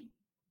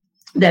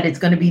that it's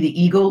going to be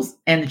the Eagles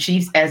and the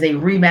Chiefs as a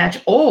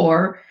rematch,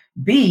 or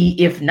B,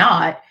 if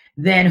not,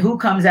 then who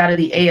comes out of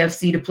the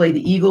AFC to play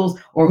the Eagles,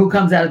 or who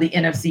comes out of the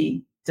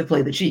NFC to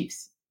play the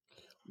Chiefs?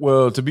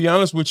 Well, to be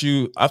honest with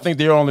you, I think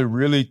there are only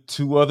really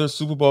two other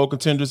Super Bowl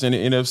contenders in the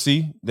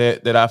NFC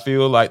that I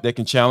feel like they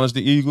can challenge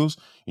the Eagles.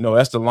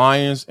 That's the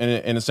Lions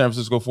and the San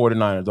Francisco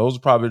 49ers. Those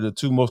are probably the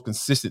two most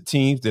consistent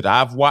teams that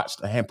I've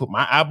watched and put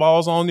my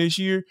eyeballs on this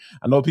year.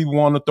 I know people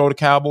want to throw the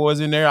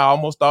Cowboys in there. I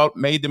almost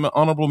made them an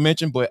honorable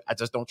mention, but I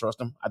just don't trust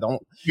them. I don't.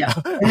 Yeah.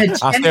 I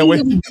stay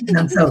away.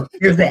 So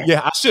here's that.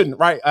 Yeah, I shouldn't,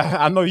 right?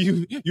 I know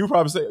you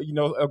probably say,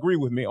 agree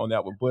with me on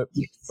that one. But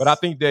yes. But I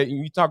think that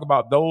when you talk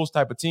about those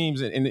type of teams,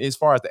 and as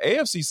far as the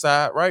AFC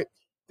side, right,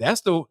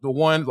 that's the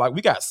one. Like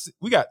we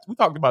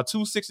talked about 2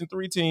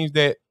 6-3 teams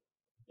that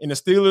in the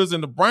Steelers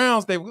and the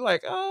Browns, they were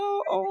like,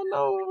 oh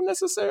no,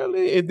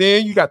 necessarily. And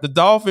then you got the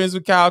Dolphins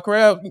with Kyle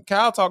Crabb.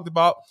 Kyle talked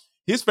about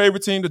his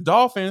favorite team, the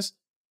Dolphins.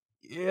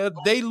 Yeah,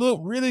 they look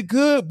really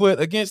good, but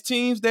against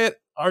teams that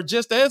are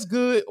just as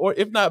good, or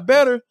if not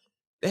better,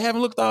 they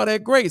haven't looked all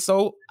that great.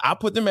 So I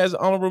put them as an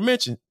honorable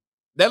mention.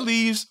 That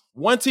leaves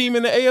one team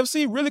in the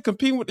AFC really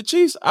competing with the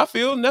Chiefs, I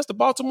feel, and that's the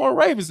Baltimore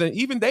Ravens. And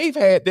even they've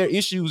had their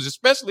issues,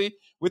 especially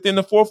within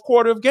the fourth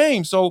quarter of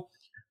games. So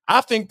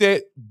I think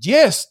that,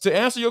 yes, to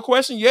answer your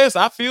question, yes,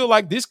 I feel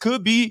like this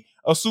could be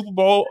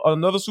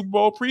another Super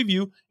Bowl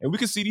preview, and we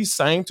can see these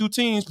same two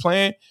teams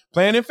playing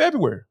in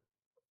February.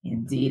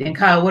 Indeed. And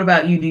Kyle, what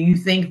about you? Do you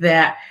think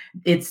that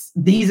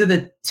these are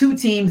the two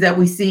teams that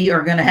we see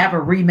are going to have a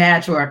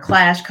rematch or a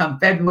clash come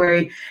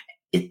February?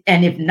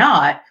 And if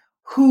not,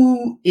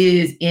 who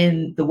is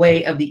in the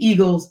way of the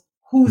Eagles?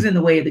 Who's in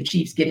the way of the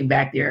Chiefs getting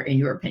back there, in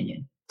your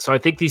opinion? So I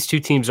think these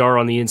two teams are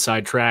on the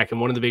inside track. And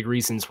one of the big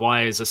reasons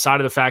why is, aside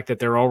of the fact that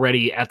they're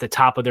already at the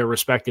top of their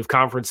respective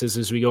conferences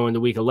as we go into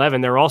week 11,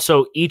 they're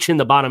also each in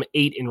the bottom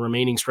 8 in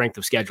remaining strength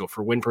of schedule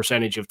for win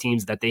percentage of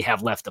teams that they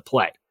have left to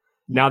play.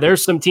 Now,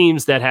 there's some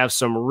teams that have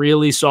some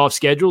really soft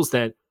schedules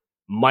that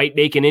might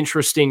make an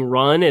interesting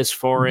run as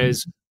far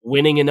as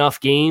winning enough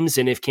games.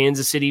 And if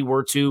Kansas City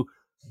were to,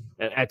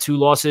 at 2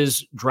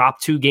 losses, drop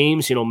 2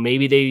 games,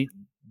 maybe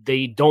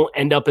they don't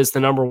end up as the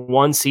number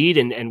 1 seed.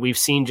 And we've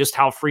seen just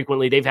how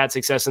frequently they've had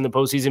success in the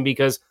postseason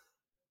because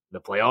the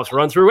playoffs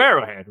run through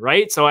Arrowhead,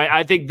 right? So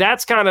I think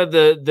that's kind of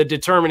the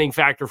determining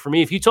factor for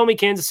me. If you told me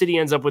Kansas City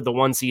ends up with the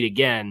 1 seed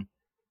again,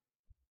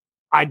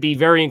 I'd be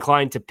very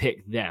inclined to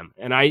pick them.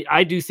 And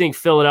I do think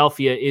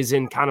Philadelphia is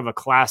in kind of a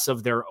class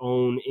of their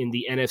own in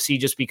the NFC,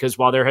 just because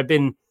while there have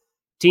been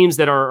teams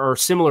that are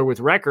similar with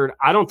record,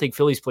 I don't think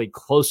Philly's played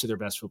close to their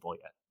best football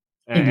yet.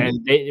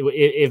 And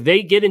if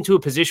they get into a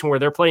position where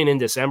they're playing in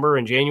December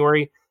and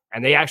January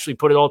and they actually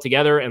put it all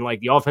together and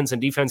like the offense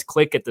and defense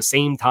click at the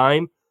same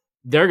time,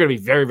 they're going to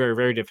be very, very,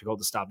 very difficult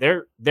to stop.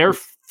 They're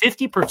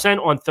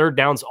 50% on third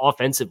downs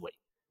offensively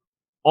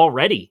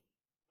already.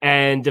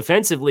 And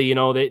defensively,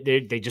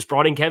 they just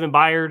brought in Kevin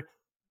Byard.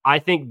 I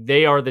think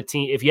they are the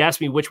team. If you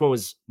ask me which one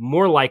was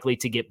more likely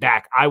to get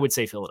back, I would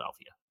say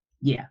Philadelphia.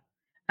 Yeah.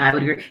 I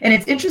would agree. And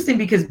it's interesting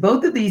because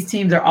both of these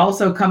teams are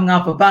also coming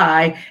off a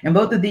bye, and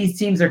both of these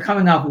teams are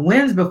coming off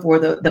wins before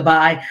the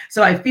bye.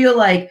 So I feel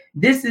like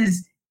this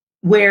is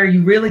where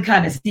you really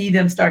kind of see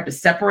them start to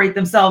separate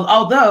themselves.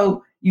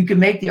 Although you can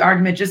make the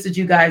argument just as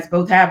you guys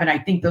both have, and I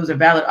think those are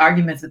valid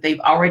arguments that they've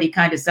already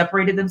kind of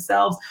separated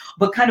themselves.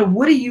 But kind of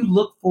what do you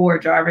look for,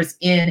 Jarvis,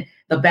 in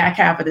the back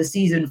half of the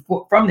season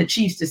from the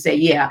Chiefs to say,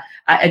 yeah,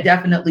 I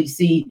definitely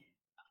see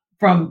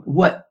from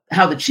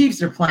how the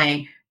Chiefs are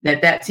playing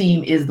that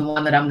team is the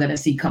one that I'm going to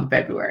see come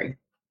February?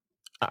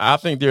 I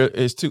think there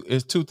is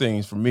two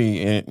things for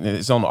me, and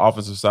it's on the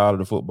offensive side of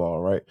the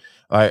football, right?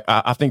 Like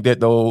I think that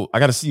though I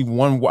got to see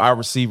one wide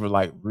receiver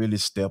like really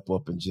step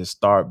up and just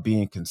start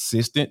being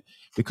consistent,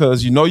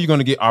 because you're going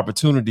to get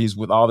opportunities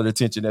with all the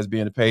attention that's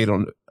being paid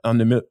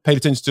paid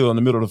attention to on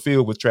the middle of the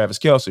field with Travis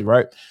Kelce,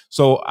 right?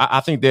 So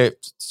I think that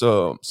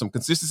some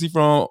consistency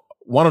from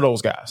one of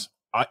those guys,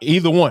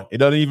 either one, it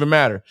doesn't even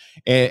matter,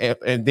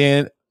 and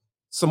then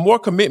some more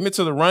commitment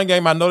to the run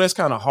game. I know that's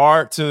kind of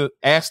hard to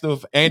ask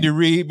of Andy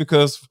Reid,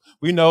 because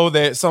we know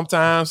that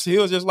sometimes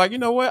he'll just like, you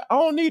know what? I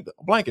don't need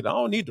a blanket. I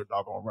don't need the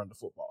doggone run the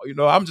football.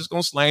 I'm just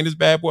going to slang this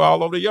bad boy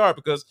all over the yard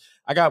because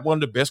I got one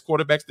of the best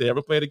quarterbacks to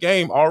ever play the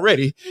game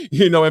already,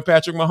 in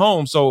Patrick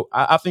Mahomes. So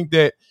I think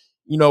that,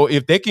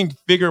 if they can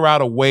figure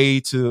out a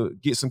way to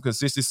get some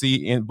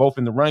consistency in both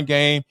in the run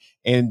game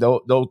and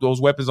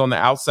those weapons on the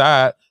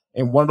outside,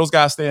 and one of those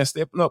guys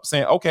stepping up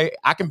saying, okay,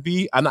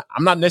 I'm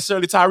not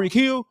necessarily Tyreek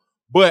Hill,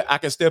 but I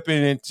can step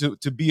in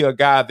to be a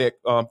guy that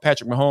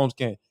Patrick Mahomes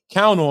can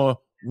count on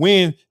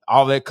when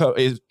all that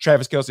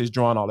Travis Kelce is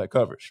drawing all that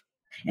coverage.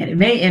 And it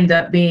may end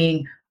up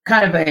being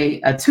kind of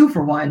a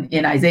 2-for-1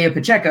 in Isaiah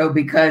Pacheco,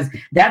 because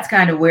that's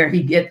kind of where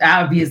he gets,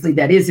 obviously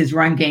that is his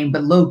run game,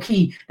 but low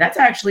key, that's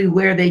actually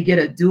where they get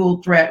a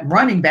dual threat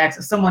running back, so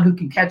someone who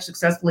can catch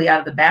successfully out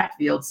of the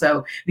backfield.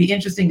 So be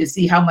interesting to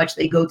see how much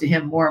they go to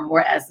him more and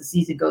more as the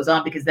season goes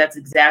on, because that's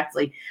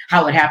exactly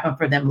how it happened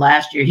for them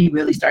last year. He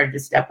really started to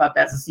step up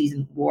as the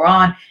season wore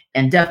on,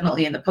 and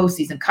definitely in the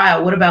postseason.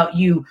 Kyle, what about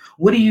you?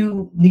 What do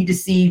you need to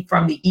see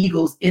from the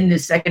Eagles in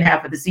this second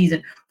half of the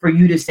season for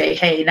you to say,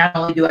 hey, not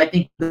only do I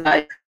think the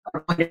guys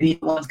are going to be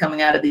the ones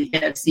coming out of the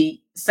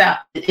NFC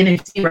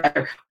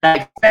rather, but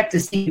I expect to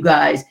see you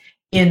guys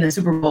in the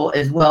Super Bowl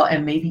as well,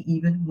 and maybe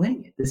even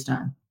winning it this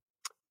time?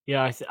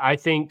 Yeah, I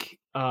think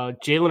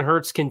Jalen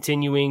Hurts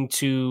continuing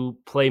to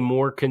play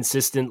more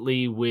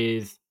consistently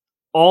with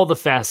all the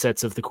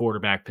facets of the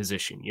quarterback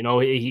position.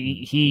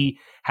 He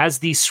has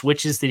these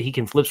switches that he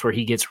can flip where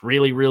he gets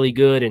really, really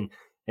good and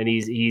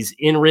he's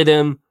in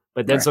rhythm,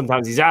 but then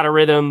sometimes he's out of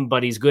rhythm,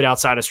 but he's good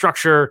outside of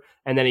structure,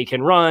 and then he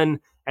can run.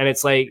 And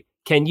it's like,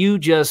 can you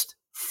just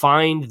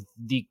find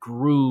the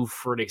groove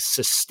for a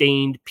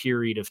sustained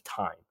period of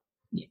time?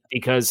 Yeah.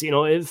 Because,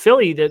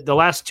 Philly, the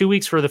last 2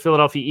 weeks for the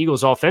Philadelphia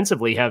Eagles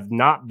offensively have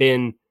not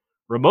been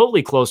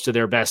remotely close to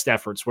their best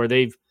efforts, where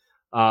they've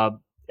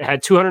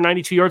had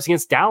 292 yards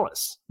against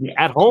Dallas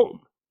at home.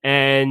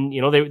 And,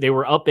 they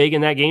were up big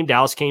in that game.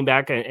 Dallas came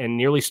back and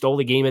nearly stole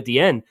the game at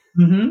the end.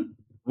 Mm-hmm.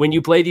 When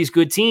you play these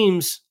good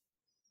teams,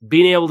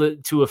 being able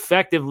to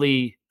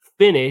effectively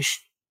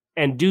finish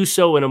and do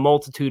so in a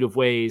multitude of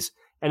ways.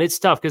 And it's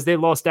tough because they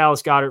lost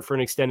Dallas Goedert for an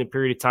extended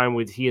period of time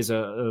he has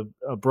a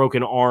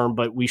broken arm,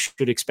 but we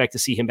should expect to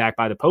see him back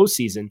by the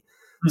postseason.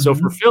 Mm-hmm. So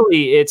for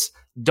Philly, it's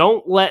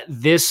don't let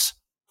this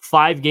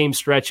 5-game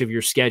stretch of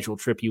your schedule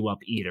trip you up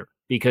either,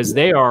 because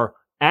they are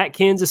at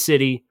Kansas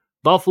City,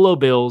 Buffalo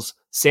Bills,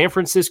 San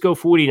Francisco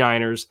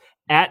 49ers,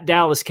 at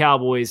Dallas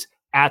Cowboys,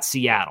 at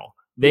Seattle.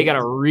 They got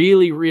a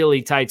really,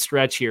 really tight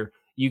stretch here.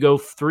 You go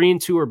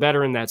 3-2 or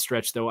better in that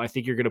stretch, though, I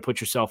think you're going to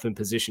put yourself in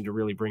position to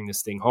really bring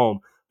this thing home.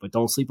 But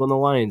don't sleep on the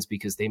Lions,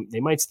 because they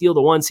might steal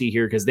the 1 seed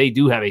here, because they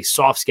do have a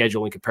soft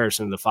schedule in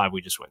comparison to the 5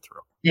 we just went through.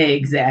 Yeah,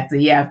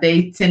 exactly. Yeah, if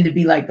they tend to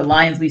be like the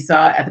Lions we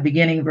saw at the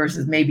beginning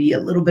versus maybe a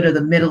little bit of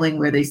the middling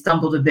where they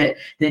stumbled a bit,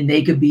 then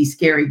they could be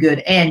scary good.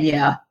 And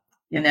yeah,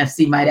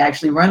 NFC might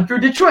actually run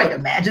through Detroit.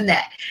 Imagine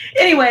that.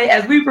 Anyway,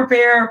 as we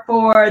prepare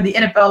for the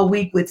NFL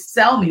week with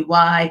Sell Me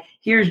Why,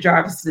 here's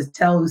Jarvis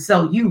to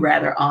sell you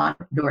rather on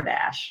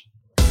DoorDash.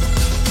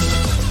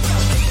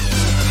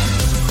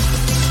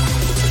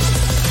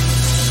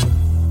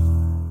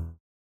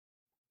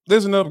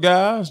 Listen up,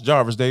 guys.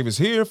 Jarvis Davis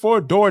here for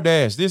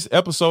DoorDash. This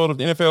episode of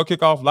the NFL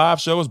Kickoff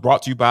Live Show is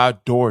brought to you by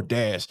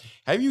DoorDash.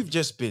 Have you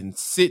just been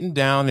sitting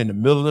down in the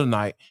middle of the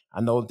night? I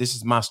know this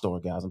is my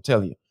story, guys. I'm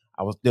telling you.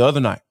 The other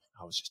night,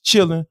 I was just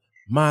chilling,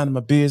 minding my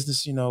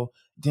business,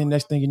 Then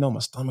next thing you know, my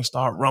stomach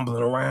started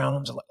rumbling around.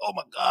 I'm just like, oh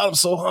my God, I'm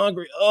so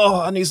hungry.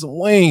 Oh, I need some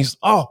wings.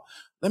 Oh,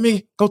 let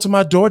me go to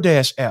my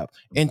DoorDash app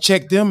and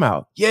check them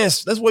out.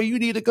 Yes, that's where you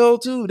need to go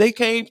to. They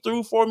came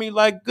through for me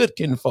like good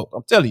kinfolk.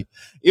 I'm telling you,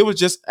 it was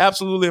just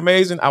absolutely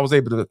amazing. I was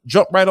able to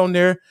jump right on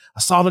there. I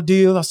saw the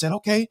deal. I said,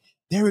 okay,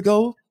 there we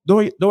go.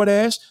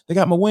 DoorDash, they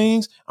got my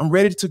wings. I'm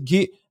ready to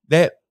get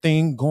that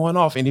thing going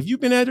off. And if you've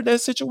been into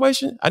that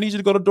situation, I need you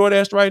to go to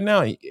DoorDash right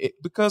now,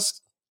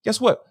 because guess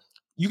what?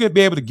 You can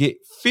be able to get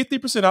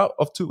 50% out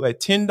up to a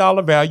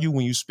 $10 value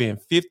when you spend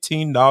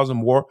 $15 or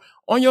more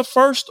on your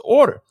first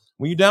order.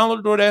 When you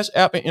download the DoorDash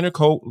app and enter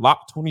code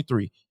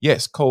LOCK23.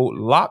 Yes, code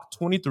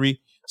LOCK23.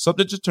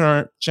 Subject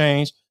to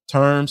change,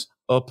 terms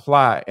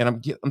apply. And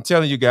I'm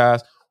telling you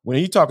guys, when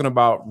you're talking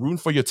about rooting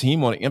for your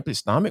team on an empty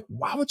stomach,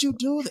 why would you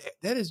do that?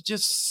 That is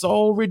just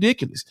so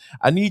ridiculous.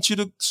 I need you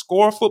to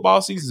score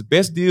football season's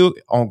best deal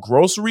on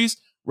groceries,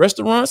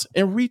 restaurants,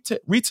 and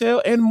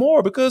retail and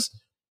more, because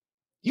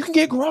you can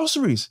get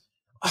groceries.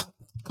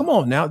 Come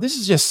on now. This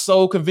is just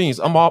so convenient.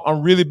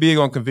 I'm really big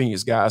on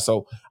convenience, guys.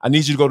 So I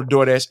need you to go to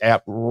DoorDash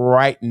app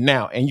right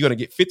now, and you're going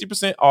to get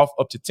 50% off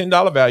up to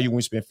 $10 value when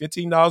you spend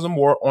 $15 or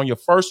more on your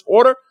first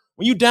order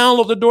when you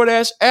download the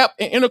DoorDash app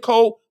and enter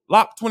code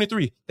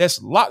LOCK23. That's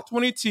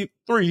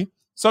LOCK23,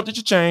 subject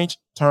to change,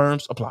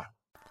 terms apply.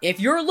 If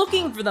you're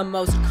looking for the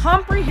most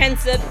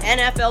comprehensive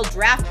NFL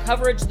draft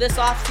coverage this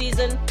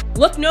offseason,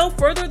 look no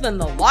further than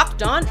the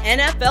Locked On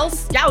NFL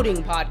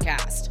Scouting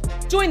Podcast.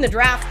 Join the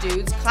draft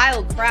dudes,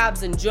 Kyle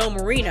Krabs and Joe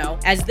Marino,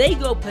 as they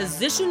go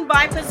position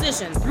by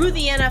position through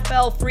the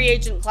NFL free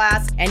agent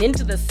class and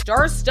into the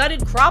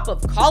star-studded crop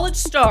of college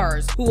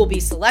stars who will be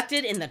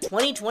selected in the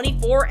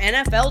 2024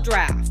 NFL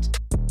Draft.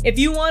 If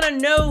you want to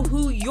know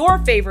who your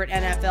favorite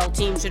NFL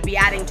team should be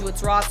adding to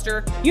its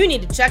roster, you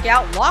need to check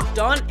out Locked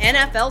On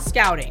NFL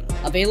Scouting,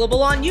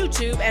 available on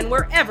YouTube and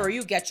wherever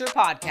you get your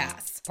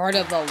podcasts. Part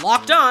of the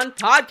Locked On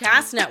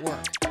Podcast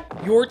Network,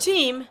 your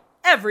team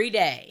every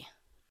day.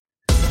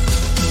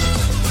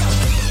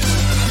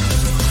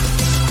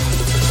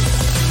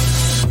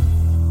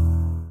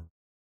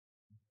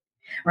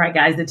 All right,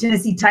 guys, the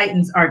Tennessee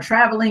Titans are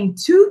traveling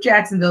to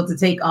Jacksonville to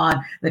take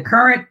on the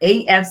current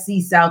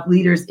AFC South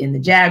leaders in the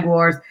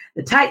Jaguars.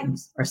 The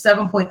Titans are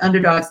 7-point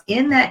underdogs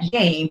in that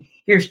game.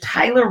 Here's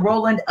Tyler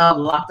Rowland of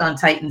Locked On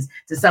Titans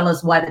to tell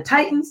us why the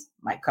Titans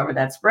might cover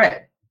that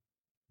spread.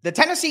 The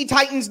Tennessee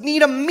Titans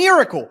need a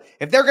miracle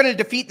if they're going to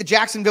defeat the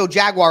Jacksonville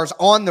Jaguars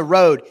on the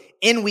road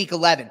in Week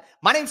 11.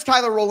 My name's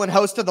Tyler Rowland,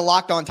 host of the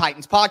Locked On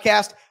Titans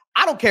podcast.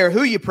 I don't care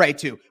who you pray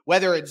to,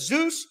 whether it's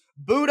Zeus,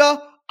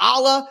 Buddha,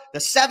 Allah, the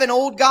 7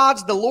 old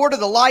gods, the Lord of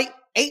the Light,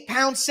 8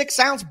 pounds, 6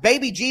 ounce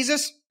baby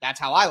Jesus. That's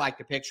how I like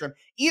to picture him.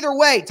 Either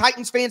way,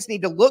 Titans fans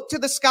need to look to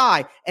the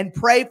sky and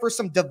pray for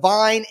some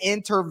divine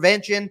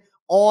intervention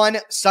on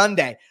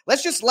Sunday.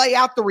 Let's just lay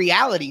out the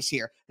realities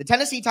here. The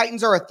Tennessee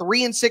Titans are a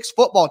 3-6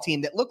 football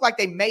team that look like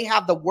they may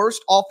have the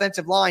worst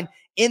offensive line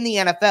in the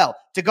NFL.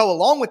 To go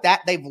along with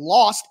that, they've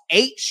lost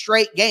 8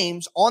 straight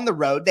games on the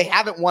road. They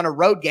haven't won a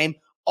road game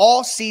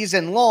all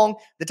season long.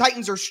 The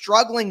Titans are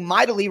struggling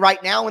mightily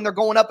right now, and they're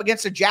going up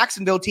against a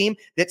Jacksonville team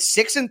that's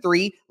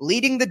 6-3,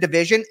 leading the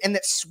division, and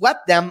that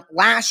swept them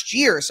last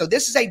year. So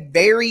this is a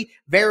very,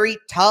 very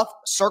tough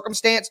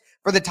circumstance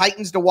for the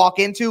Titans to walk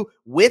into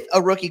with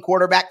a rookie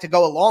quarterback to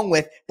go along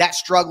with that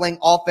struggling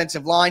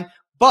offensive line.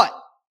 But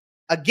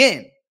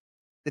again,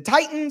 the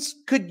Titans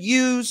could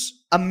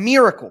use a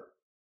miracle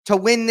to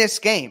win this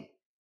game,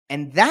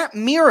 and that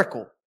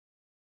miracle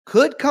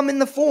could come in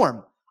the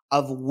form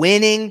of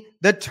winning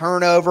the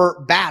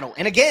turnover battle.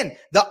 And again,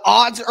 the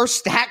odds are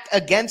stacked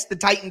against the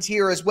Titans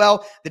here as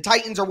well. The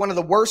Titans are one of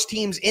the worst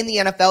teams in the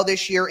NFL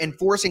this year in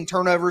forcing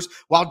turnovers,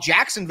 while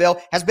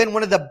Jacksonville has been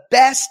one of the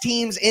best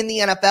teams in the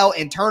NFL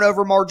in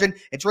turnover margin.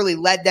 It's really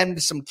led them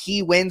to some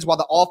key wins while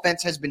the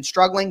offense has been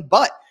struggling.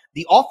 But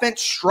the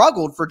offense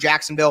struggled for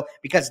Jacksonville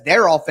because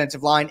their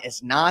offensive line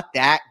is not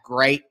that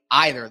great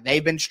either.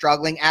 They've been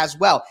struggling as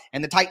well.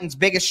 And the Titans'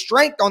 biggest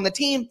strength on the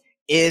team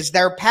is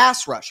their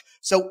pass rush.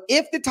 So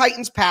if the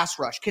Titans pass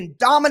rush can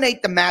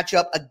dominate the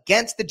matchup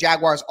against the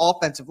Jaguars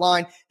offensive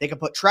line, they could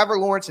put Trevor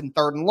Lawrence in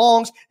 3rd and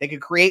longs, they could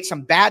create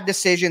some bad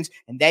decisions,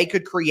 and they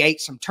could create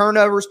some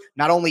turnovers,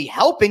 not only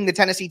helping the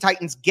Tennessee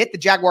Titans get the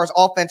Jaguars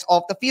offense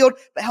off the field,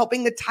 but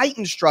helping the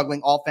Titans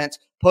struggling offense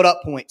put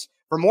up points.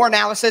 For more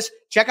analysis,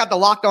 check out the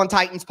Locked On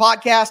Titans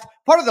podcast,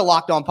 part of the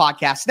Locked On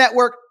Podcast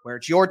Network, where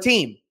it's your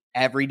team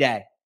every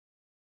day.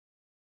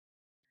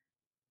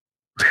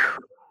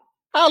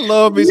 I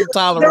love me some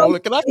Tyler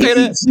Rowland. Can I say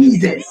that?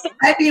 Jesus.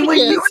 I mean, when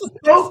you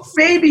spoke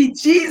baby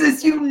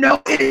Jesus, you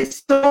know it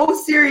is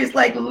so serious,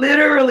 like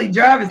literally,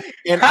 Jarvis.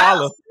 And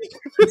Allah.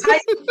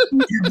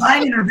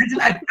 Divine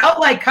intervention. I felt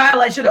like Kyle,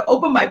 I should have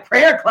opened my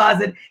prayer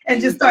closet and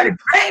just started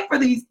praying for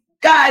these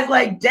guys.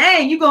 Like,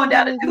 dang, you going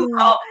down to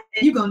Duval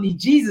and you're going to need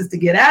Jesus to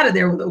get out of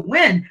there with a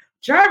win.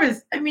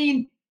 Jarvis, I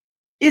mean,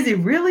 is it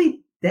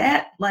really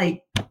that,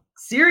 like,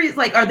 serious?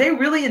 Like, are they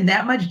really in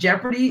that much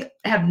jeopardy?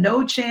 Have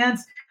no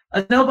chance?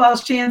 A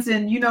snowball's chance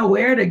in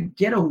where to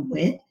get a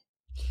win?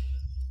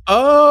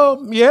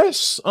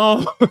 Yes.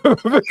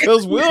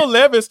 Because Will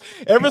Levis,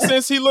 ever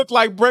since he looked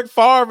like Brett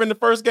Favre in the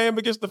first game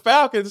against the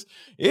Falcons,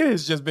 it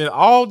has just been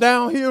all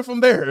downhill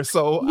from there.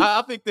 So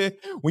I think that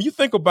when you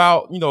think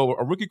about,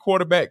 a rookie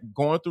quarterback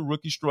going through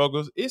rookie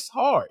struggles, it's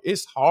hard.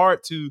 It's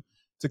hard to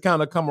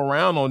kind of come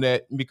around on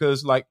that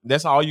because, like,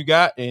 that's all you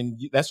got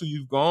and that's who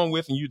you've gone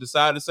with, and you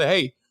decide to say,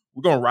 hey,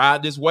 we're going to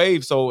ride this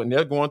wave. So, and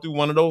they're going through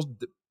one of those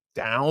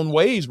down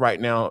ways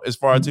right now as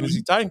far as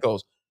Tennessee Titans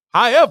goes.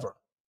 However,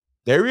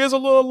 there is a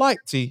little light,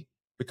 T,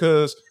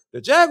 because the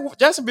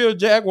Jacksonville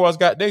Jaguars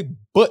got their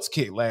butts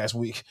kicked last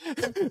week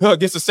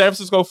against the San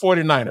Francisco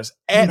 49ers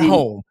at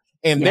home.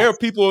 And there are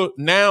people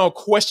now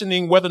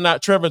questioning whether or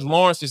not Trevor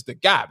Lawrence is the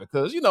guy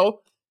because,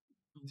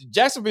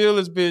 Jacksonville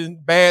has been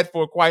bad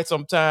for quite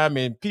some time,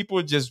 and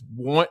people just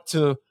want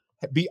to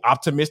be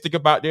optimistic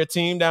about their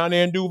team down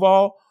there in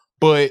Duval.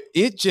 But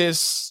it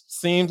just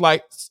seems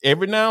like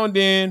every now and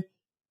then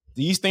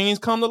these things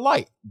come to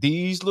light.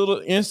 These little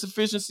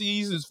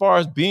insufficiencies as far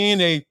as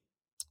being a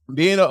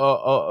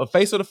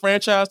face of the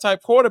franchise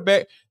type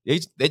quarterback,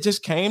 they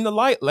just came to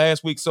light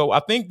last week. So I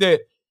think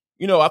that,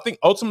 I think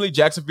ultimately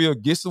Jacksonville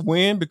gets the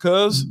win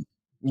because,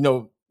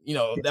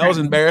 that was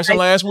embarrassing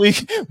last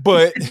week.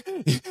 But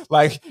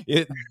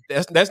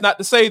that's not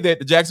to say that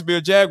the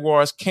Jacksonville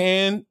Jaguars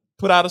can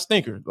put out a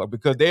stinker,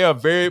 because they are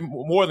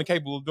more than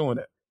capable of doing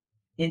that.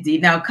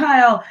 Indeed. Now,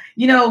 Kyle,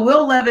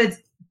 Will Levis,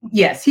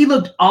 yes, he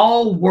looked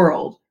all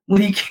world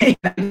when he came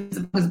back.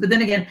 But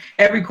then again,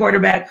 every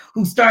quarterback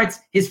who starts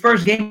his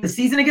first game of the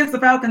season against the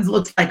Falcons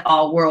looks like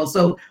all world.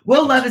 So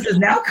Will Levis has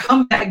now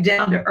come back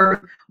down to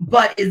earth.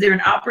 But is there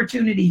an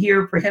opportunity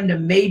here for him to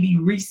maybe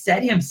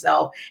reset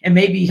himself and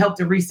maybe help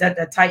to reset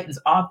that Titans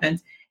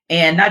offense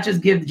and not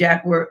just give the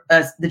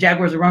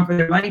Jaguars a run for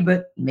their money,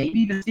 but maybe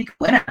even sneak a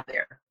win out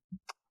there?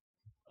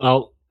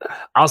 Well,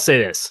 I'll say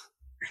this.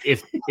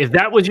 If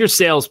that was your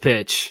sales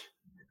pitch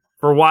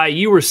for why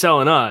you were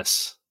selling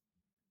us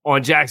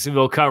on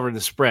Jacksonville covering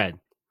the spread,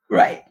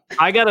 right?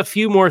 I got a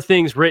few more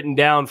things written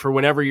down for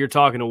whenever you're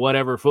talking to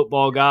whatever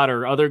football god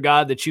or other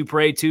god that you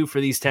pray to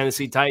for these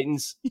Tennessee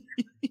Titans.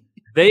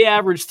 They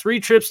average 3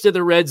 trips to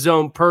the red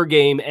zone per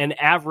game and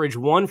average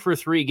 1 for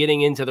 3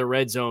 getting into the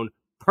red zone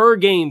per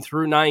game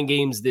through 9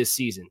 games this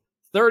season.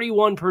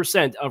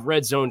 31% of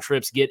red zone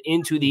trips get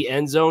into the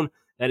end zone.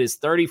 That is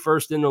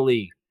 31st in the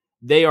league.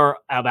 They are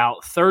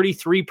about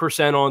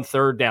 33% on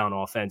third down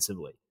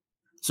offensively.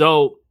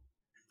 So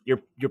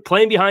you're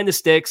playing behind the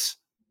sticks.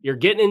 You're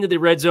getting into the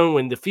red zone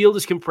when the field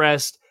is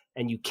compressed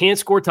and you can't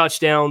score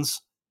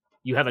touchdowns.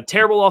 You have a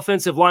terrible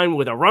offensive line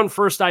with a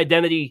run-first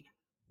identity.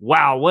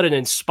 Wow, what an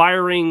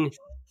inspiring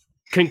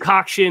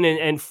concoction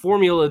and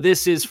formula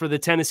this is for the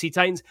Tennessee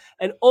Titans.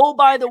 And oh,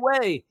 by the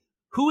way,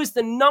 who is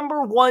the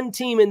number 1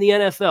 team in the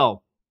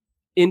NFL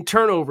in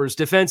turnovers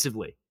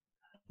defensively?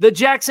 The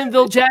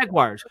Jacksonville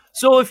Jaguars.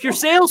 So if your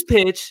sales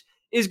pitch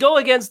is go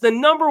against the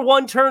number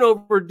 1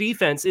 turnover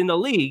defense in the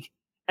league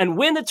and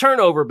win the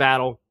turnover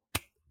battle,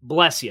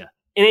 bless you.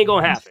 It ain't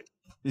going to happen.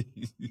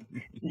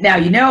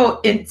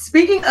 Now,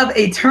 speaking of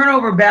a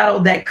turnover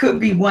battle that could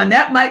be won,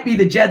 that might be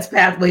the Jets'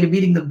 pathway to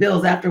beating the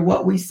Bills after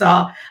what we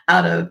saw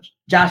out of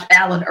Josh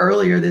Allen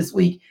earlier this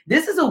week.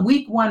 This is a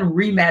week 1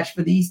 rematch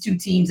for these two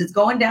teams. It's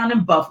going down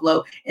in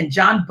Buffalo, and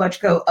John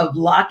Butchko of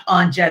Locked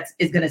On Jets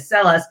is going to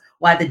sell us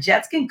why the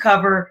Jets can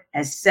cover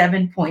as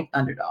 7-point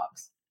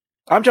underdogs.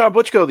 I'm John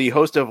Butchko, the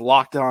host of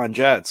Locked On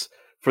Jets.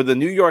 For the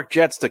New York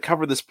Jets to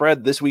cover the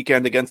spread this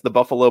weekend against the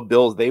Buffalo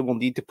Bills, they will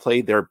need to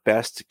play their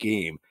best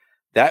game.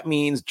 That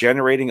means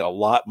generating a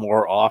lot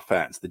more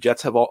offense. The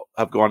Jets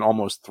have gone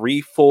almost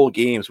 3 full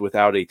games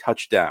without a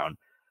touchdown.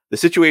 The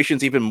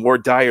situation's even more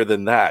dire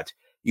than that.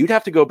 You'd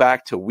have to go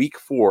back to week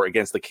 4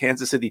 against the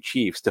Kansas City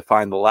Chiefs to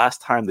find the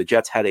last time the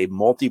Jets had a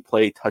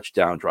multi-play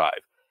touchdown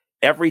drive.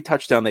 Every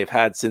touchdown they've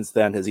had since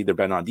then has either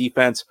been on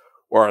defense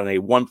or on a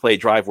 1-play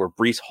drive where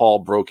Breece Hall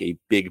broke a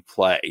big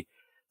play.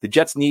 The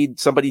Jets need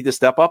somebody to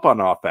step up on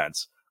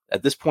offense.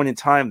 At this point in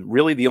time,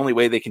 really the only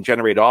way they can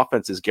generate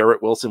offense is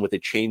Garrett Wilson with a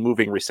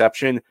chain-moving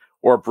reception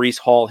or Breece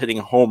Hall hitting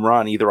a home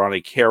run either on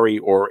a carry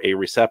or a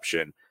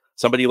reception.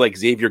 Somebody like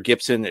Xavier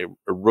Gipson,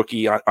 a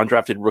rookie,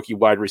 undrafted rookie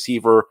wide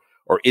receiver,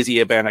 or Izzy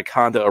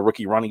Abanikanda, a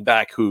rookie running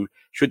back who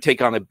should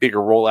take on a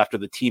bigger role after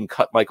the team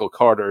cut Michael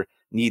Carter,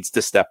 needs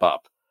to step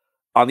up.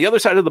 On the other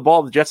side of the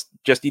ball, the Jets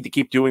just need to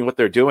keep doing what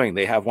they're doing.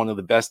 They have one of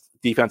the best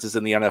defenses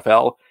in the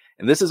NFL,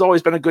 and this has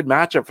always been a good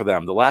matchup for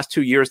them. The last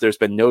 2 years, there's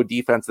been no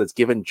defense that's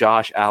given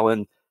Josh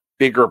Allen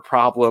bigger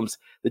problems.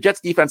 The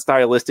Jets defense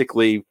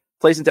stylistically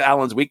plays into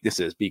Allen's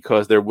weaknesses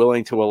because they're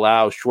willing to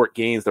allow short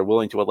gains. They're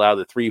willing to allow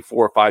the 3,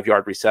 4, 5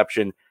 yard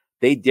reception.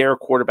 They dare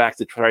quarterbacks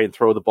to try and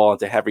throw the ball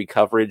into heavy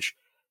coverage.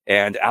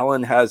 And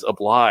Allen has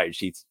obliged.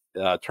 He's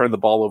turned the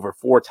ball over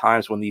 4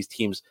 times when these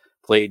teams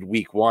played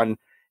week 1.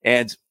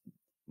 And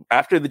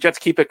after the Jets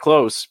keep it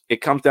close,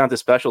 it comes down to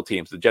special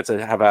teams. The Jets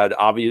have had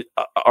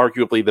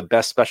arguably the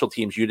best special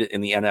teams unit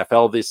in the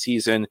NFL this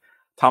season.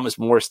 Thomas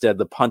Morstead,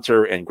 the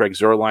punter, and Greg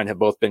Zuerlein have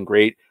both been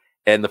great.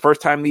 And the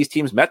first time these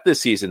teams met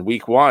this season,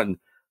 week 1,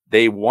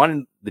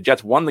 the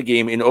Jets won the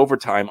game in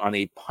overtime on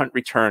a punt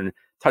return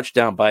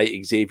touchdown by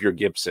Xavier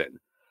Gipson.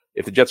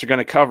 If the Jets are going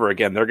to cover,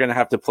 again, they're going to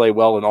have to play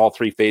well in all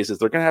 3 phases.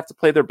 They're going to have to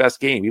play their best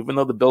game. Even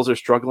though the Bills are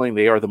struggling,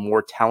 they are the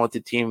more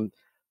talented team.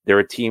 They're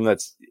a team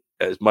that's,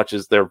 as much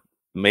as they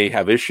may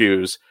have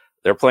issues,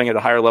 they're playing at a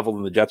higher level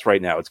than the Jets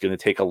right now. It's going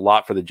to take a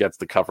lot for the Jets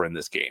to cover in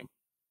this game.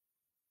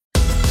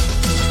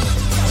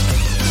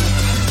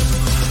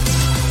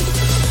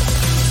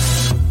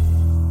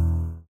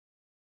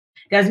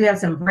 Guys, we have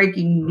some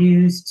breaking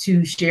news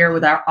to share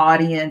with our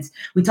audience.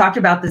 We talked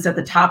about this at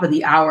the top of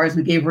the hour as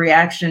we gave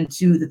reaction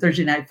to the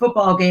Thursday night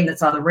football game that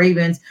saw the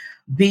Ravens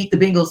beat the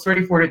Bengals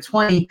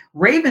 34-20.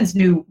 Ravens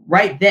knew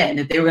right then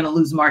that they were going to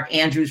lose Mark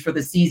Andrews for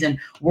the season.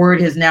 Word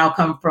has now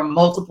come from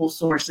multiple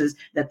sources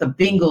that the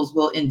Bengals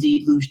will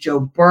indeed lose Joe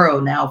Burrow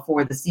now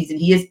for the season.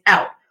 He is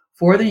out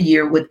for the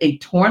year with a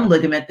torn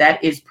ligament.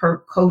 That is per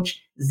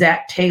coach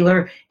Zach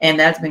Taylor, and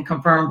that's been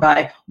confirmed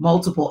by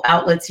multiple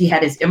outlets. He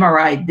had his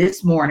MRI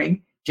this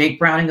morning. Jake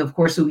Browning, of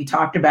course, who we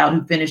talked about,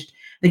 who finished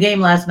the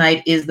game last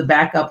night, is the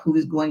backup who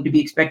is going to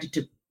be expected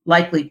to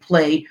likely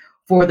play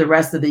for the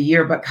rest of the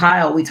year. But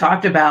Kyle, we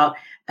talked about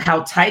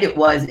how tight it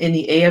was in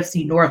the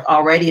AFC North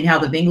already and how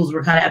the Bengals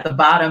were kind of at the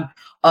bottom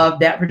of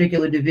that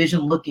particular division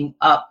looking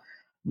up.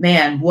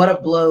 Man, what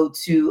a blow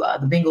to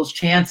the Bengals'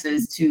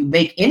 chances to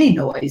make any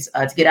noise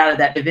to get out of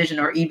that division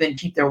or even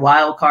keep their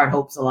wild card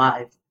hopes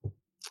alive.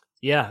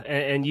 Yeah,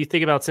 and you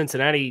think about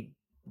Cincinnati,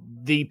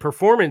 the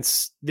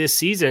performance this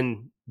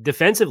season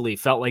defensively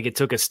felt like it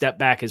took a step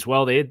back as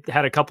well. They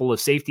had a couple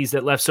of safeties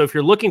that left. So if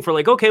you're looking for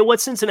like, okay,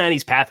 what's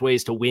Cincinnati's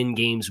pathways to win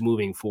games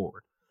moving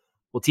forward?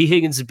 Well, T.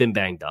 Higgins has been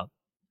banged up.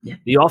 Yeah.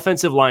 The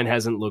offensive line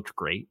hasn't looked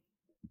great.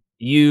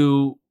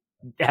 You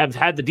have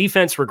had the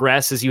defense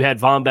regress as you had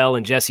Von Bell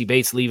and Jesse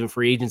Bates leaving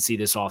free agency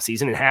this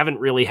offseason and haven't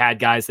really had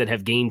guys that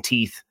have gained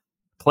teeth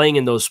playing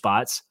in those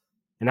spots.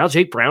 And now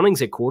Jake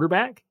Browning's at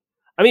quarterback.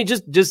 I mean,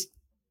 just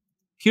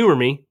humor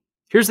me.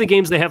 Here's the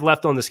games they have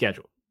left on the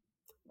schedule.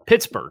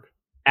 Pittsburgh,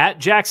 at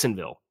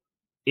Jacksonville,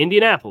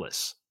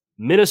 Indianapolis,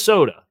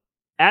 Minnesota,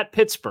 at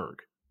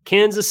Pittsburgh,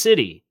 Kansas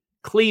City,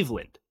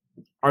 Cleveland.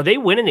 Are they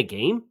winning a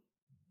game?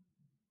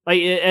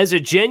 Like, as a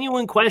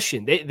genuine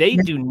question, they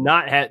do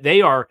not have,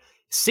 they are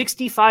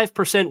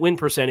 65% win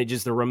percentage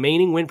is the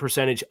remaining win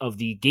percentage of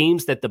the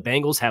games that the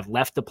Bengals have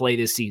left to play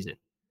this season.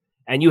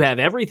 And you have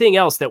everything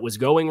else that was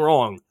going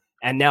wrong.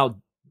 And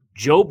now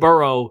Joe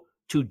Burrow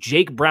to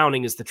Jake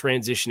Browning is the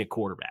transition at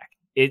quarterback.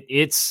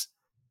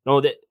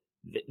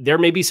 There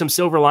may be some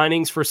silver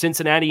linings for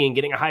Cincinnati in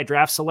getting a high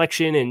draft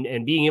selection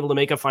and being able to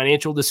make a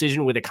financial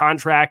decision with a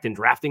contract and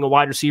drafting a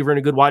wide receiver in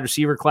a good wide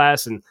receiver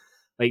class. And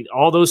like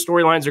all those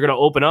storylines are going to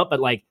open up. But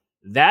like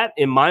that,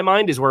 in my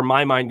mind, is where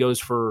my mind goes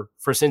for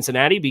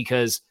Cincinnati,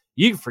 because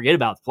you can forget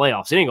about the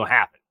playoffs. It ain't going to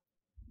happen.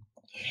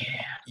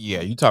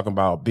 Yeah, you talking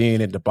about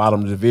being at the bottom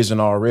of the division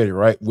already,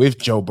 right? With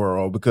Joe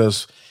Burrow,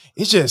 because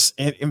it's just,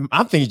 and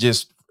I think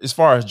just as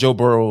far as Joe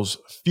Burrow's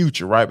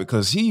future, right?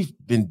 Because he's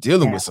been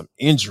dealing with some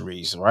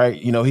injuries,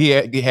 right? You know, he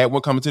had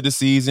one coming to the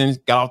season,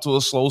 got off to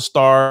a slow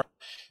start.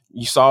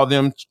 You saw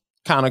them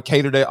kind of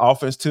cater their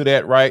offense to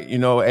that, right? You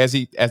know, as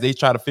they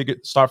try to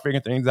start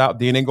figuring things out,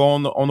 then they go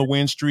on the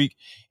win streak,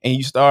 and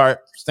you start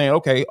saying,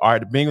 okay, all right,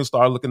 the Bengals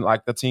start looking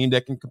like the team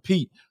that can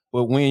compete.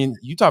 But when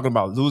you talking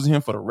about losing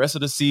him for the rest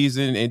of the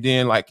season, and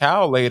then like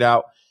Kyle laid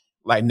out,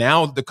 like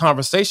now the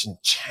conversation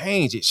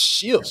change, it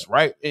shifts,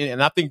 right?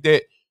 And I think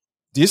that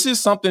this is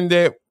something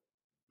that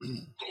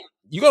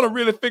you're going to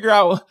really figure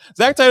out.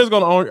 Zach Taylor's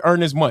going to earn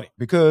his money,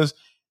 because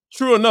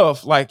true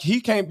enough, like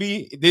he can't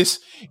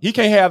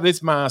have this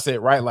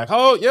mindset, right? Like,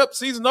 oh, yep,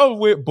 season over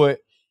with, but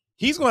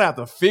he's going to have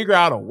to figure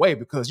out a way,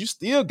 because you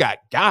still got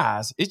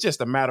guys. It's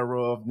just a matter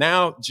of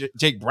now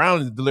Jake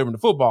Brown is delivering the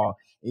football.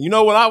 And you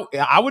know what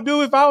I would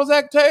do if I was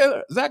Zach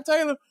Taylor?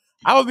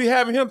 I would be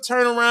having him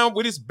turn around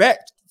with his back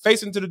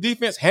facing to the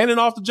defense, handing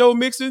off to Joe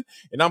Mixon,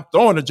 and I'm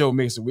throwing to Joe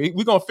Mixon. We're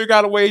going to figure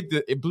out a way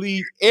to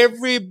bleed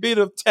every bit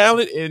of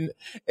talent and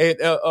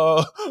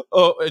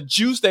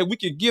juice that we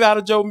can get out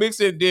of Joe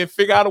Mixon, and then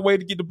figure out a way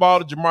to get the ball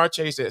to Jamar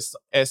Chase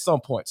at some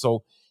point.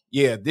 So,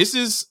 yeah, this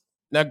is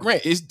 – now,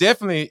 Grant,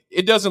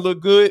 it doesn't look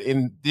good,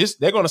 and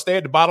they're going to stay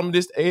at the bottom of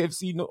this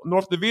AFC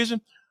North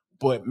division.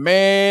 But,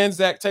 man,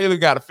 Zach Taylor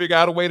got to figure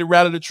out a way to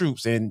rally the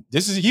troops. And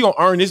he going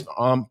to earn his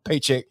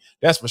paycheck.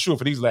 That's for sure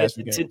for these last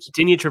few games.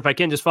 Tinitra, if I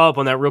can just follow up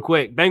on that real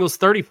quick. Bengals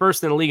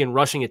 31st in the league in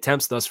rushing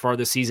attempts thus far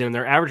this season, and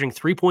they're averaging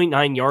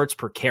 3.9 yards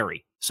per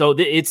carry. So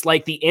it's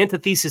like the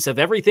antithesis of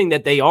everything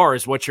that they are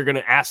is what you're going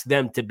to ask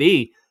them to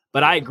be.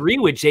 But I agree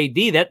with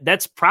JD.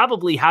 That's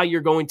probably how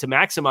you're going to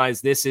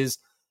maximize this, is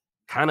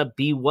kind of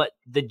be what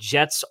the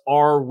Jets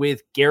are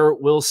with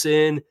Garrett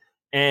Wilson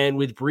and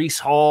with Breece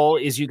Hall,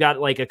 is you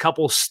got like a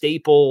couple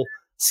staple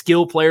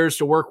skill players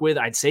to work with.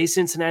 I'd say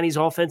Cincinnati's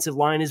offensive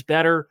line is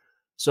better.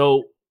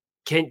 So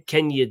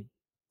can you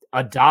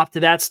adopt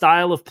that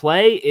style of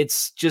play?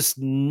 It's just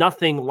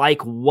nothing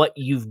like what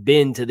you've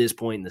been to this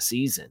point in the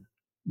season.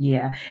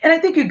 Yeah. And I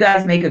think you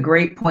guys make a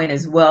great point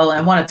as well. And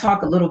I want to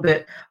talk a little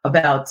bit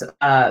about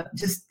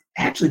just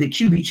actually the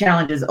QB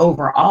challenges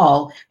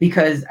overall,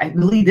 because I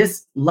believe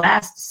this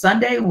last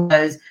Sunday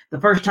was the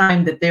first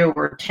time that there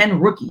were 10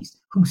 rookies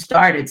who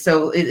started.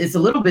 So it's a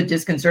little bit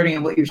disconcerting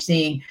in what you're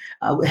seeing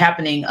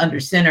happening under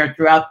center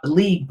throughout the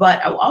league.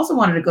 But I also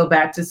wanted to go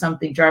back to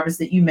something, Jarvis,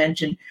 that you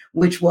mentioned,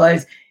 which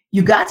was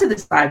you got to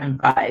this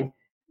 5-5.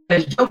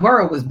 because Joe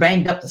Burrow was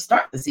banged up to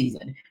start the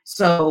season.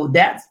 So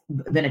that's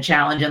been a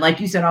challenge. And like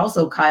you said,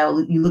 also,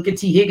 Kyle, you look at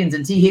T. Higgins,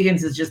 and T.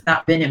 Higgins has just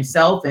not been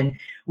himself. And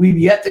we've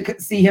yet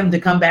to see him to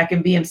come back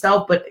and be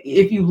himself. But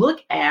if you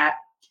look at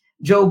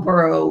Joe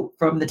Burrow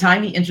from the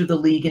time he entered the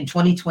league in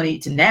 2020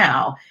 to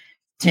now,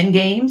 10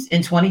 games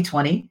in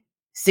 2020,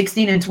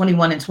 16 and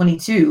 21 and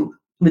 22.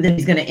 But then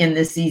he's going to end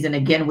this season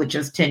again with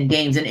just 10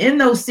 games. And in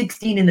those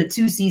 16 in the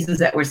 2 seasons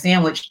that were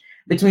sandwiched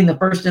between the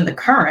first and the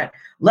current,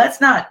 let's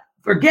not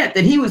forget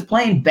that he was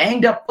playing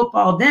banged up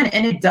football then.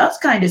 And it does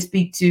kind of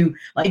speak to,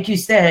 like you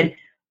said,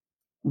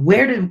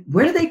 where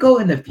do they go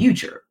in the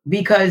future?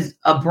 Because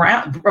a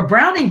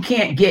Browning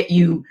can't get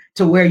you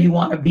to where you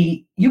want to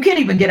be. You can't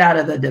even get out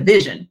of the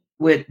division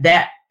with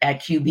that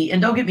at QB.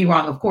 And don't get me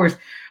wrong, of course,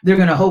 they're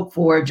going to hope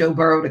for Joe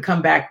Burrow to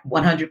come back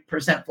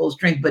 100% full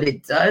strength, but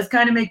it does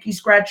kind of make you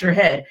scratch your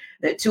head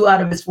that 2 out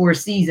of his 4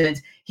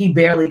 seasons, he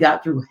barely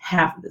got through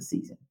half of the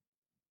season.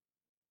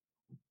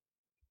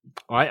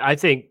 I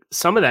think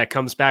some of that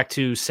comes back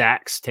to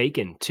sacks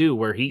taken too,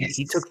 where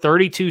he took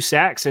 32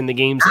 sacks in the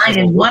games.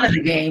 In one of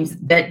the games,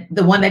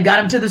 the one that got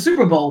him to the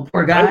Super Bowl,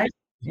 poor guy. Right.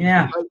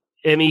 Yeah.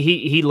 I mean,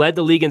 he led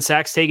the league in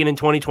sacks taken in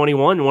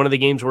 2021, one of the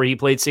games where he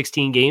played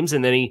 16 games,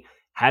 and then he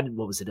had,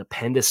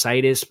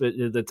 appendicitis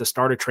at the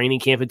start of training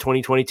camp in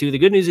 2022. The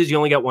good news is you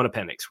only got one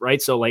appendix,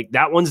 right? So like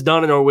that one's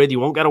done and over with. You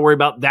won't got to worry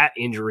about that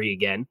injury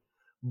again.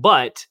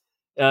 But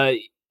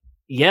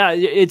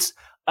it's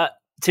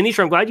Tanisha,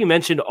 I'm glad you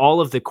mentioned all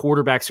of the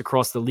quarterbacks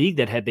across the league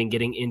that have been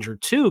getting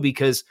injured too,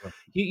 because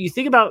you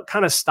think about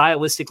kind of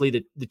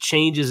stylistically the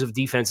changes of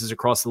defenses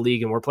across the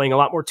league, and we're playing a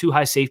lot more 2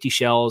 high safety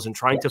shells and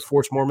trying to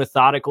force more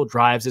methodical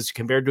drives as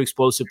compared to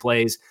explosive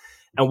plays.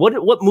 And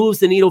what moves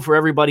the needle for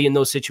everybody in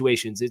those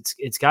situations?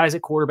 It's guys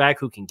at quarterback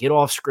who can get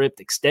off script,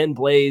 extend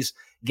plays,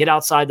 get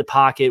outside the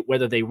pocket,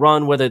 whether they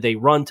run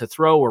to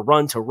throw or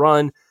run to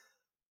run.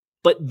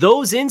 But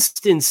those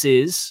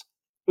instances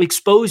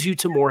expose you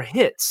to more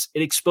hits.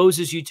 It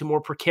exposes you to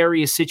more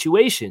precarious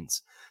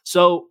situations.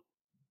 So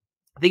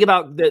think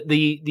about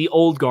the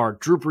old guard,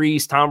 Drew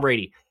Brees, Tom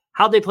Brady.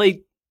 How'd they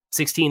play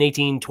 16,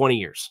 18, 20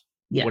 years?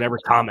 Yeah. Whatever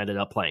Tom ended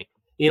up playing.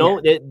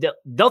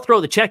 They'll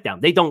throw the check down.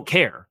 They don't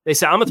care. They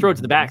say, I'm going to throw it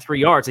to the back 3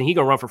 yards, and he's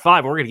going to run for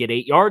 5, and we're going to get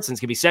 8 yards, and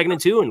it's going to be 2nd and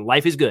 2, and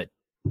life is good.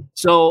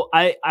 So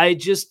I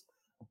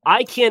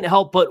can't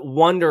help but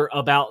wonder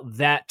about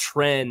that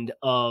trend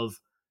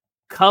of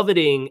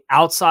coveting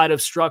outside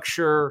of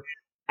structure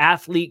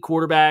athlete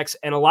quarterbacks,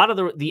 and a lot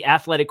of the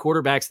athletic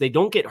quarterbacks, they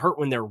don't get hurt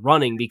when they're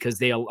running because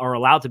they are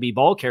allowed to be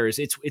ball carriers.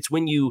 It's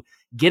when you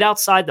get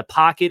outside the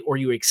pocket or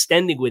you're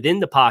extending within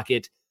the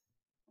pocket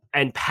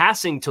and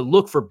passing to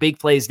look for big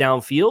plays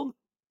downfield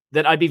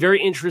that I'd be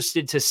very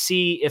interested to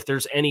see if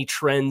there's any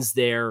trends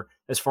there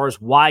as far as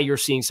why you're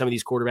seeing some of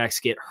these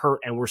quarterbacks get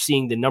hurt, and we're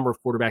seeing the number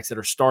of quarterbacks that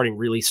are starting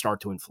really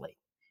start to inflate.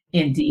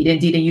 Indeed.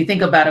 And you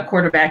think about a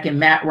quarterback in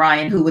Matt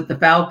Ryan, who with the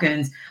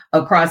Falcons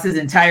across his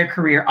entire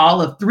career,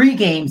 all of 3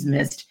 games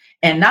missed,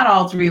 and not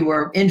all 3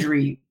 were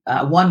injury.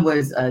 One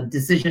was a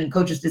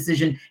coach's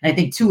decision, and I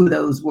think 2 of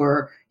those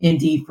were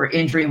indeed for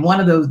injury, and one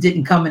of those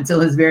didn't come until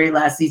his very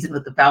last season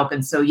with the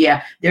Falcons. So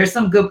yeah, there's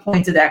some good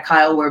points to that,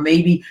 Kyle, where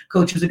maybe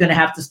coaches are going to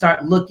have to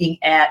start looking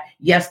at,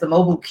 yes, the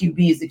mobile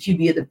QB is the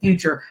QB of the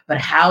future,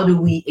 but how do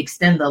we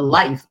extend the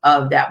life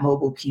of that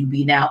mobile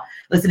QB? Now,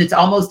 listen, it's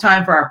almost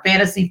time for our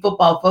fantasy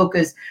football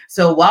focus.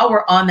 So while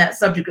we're on that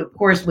subject, of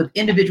course, with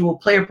individual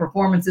player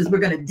performances, we're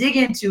going to dig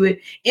into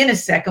it in a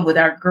second with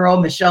our girl,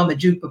 Michelle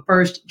Majuk. But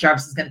first,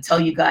 Jarvis is going to tell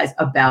you guys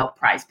about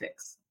Prize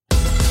Picks.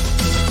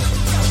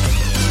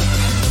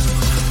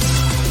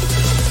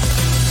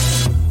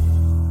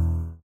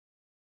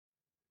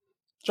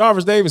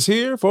 Jarvis Davis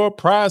here for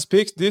Prize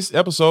Picks. This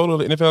episode of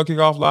the NFL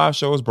Kickoff Live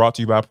Show is brought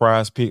to you by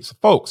Prize Picks.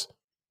 Folks,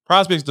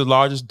 Prize Picks is the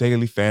largest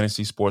daily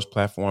fantasy sports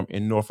platform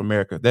in North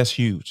America. That's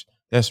huge.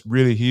 That's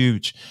really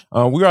huge.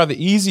 We are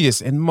the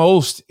easiest and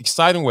most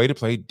exciting way to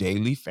play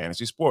daily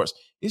fantasy sports.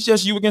 It's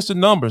just you against the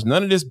numbers.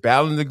 None of this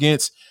battling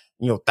against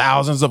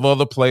thousands of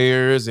other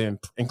players, and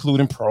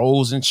including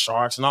pros and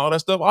sharks and all that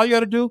stuff. All you got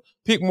to do,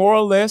 pick more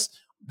or less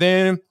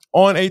than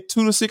on a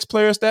 2 to 6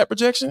 player stat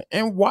projection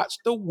and watch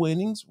the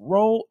winnings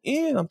roll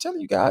in. I'm telling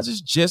you guys,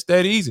 it's just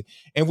that easy.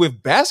 And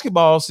with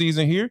basketball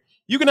season here,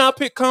 you can now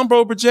pick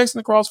combo projections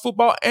across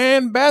football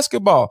and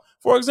basketball.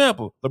 For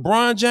example,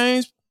 LeBron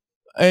James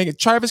and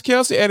Travis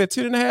Kelce at a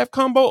 10.5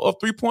 combo of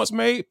 3 points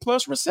made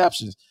plus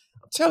receptions.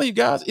 I'm telling you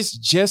guys, it's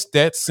just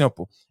that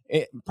simple.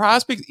 And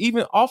Prize Picks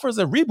even offers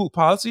a reboot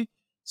policy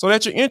so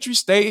that your entries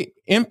stay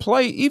in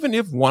play even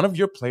if one of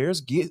your players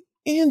get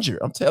injured.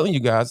 I'm telling you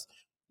guys,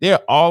 they're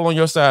all on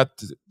your side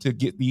to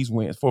get these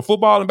wins. For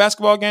football and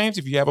basketball games,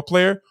 if you have a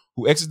player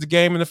who exits the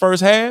game in the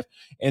first half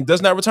and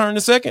does not return in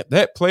the second,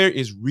 that player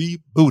is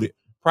rebooted.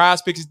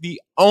 Prize Picks is the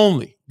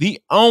only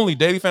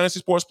daily fantasy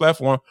sports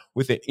platform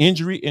with an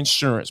injury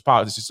insurance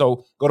policy.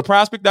 So go to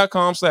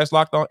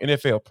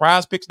prizepick.com/lockedonnfl,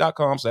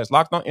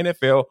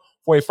 prizepicks.com/lockedonnfl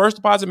for a first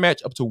deposit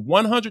match up to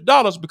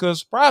 $100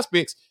 because Prize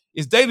Picks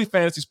is daily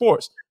fantasy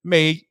sports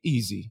made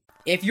easy.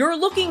 If you're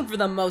looking for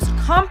the most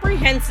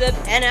comprehensive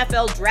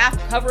NFL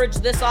draft coverage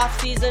this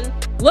offseason,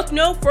 look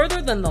no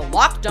further than the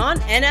Locked On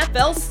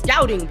NFL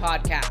Scouting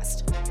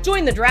Podcast.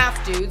 Join the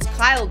draft dudes,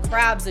 Kyle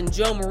Krabs and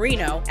Joe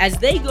Marino, as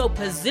they go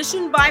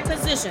position by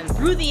position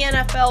through the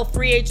NFL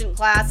free agent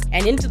class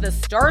and into the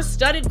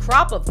star-studded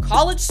crop of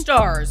college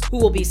stars who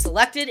will be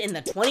selected in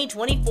the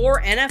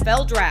 2024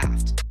 NFL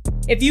Draft.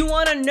 If you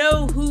want to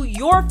know who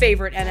your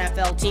favorite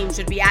NFL team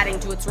should be adding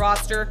to its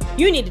roster,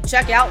 you need to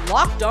check out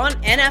Locked On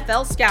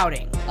NFL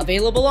Scouting,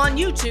 available on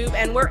YouTube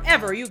and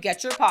wherever you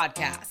get your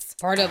podcasts.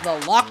 Part of the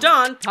Locked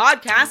On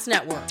Podcast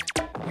Network,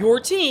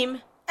 your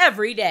team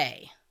every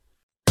day.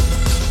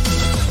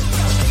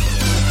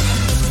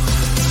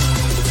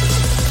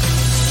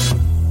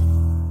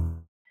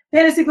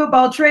 Fantasy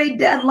football trade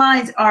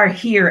deadlines are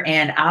here,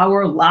 and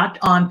our Locked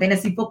On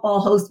Fantasy Football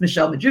host,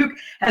 Michelle Majuk,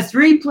 has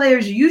 3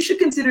 players you should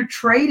consider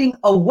trading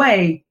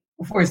away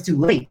before it's too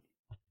late.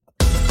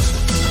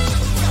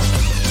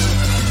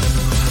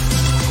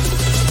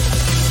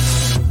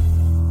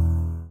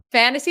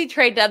 Fantasy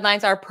trade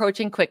deadlines are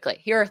approaching quickly.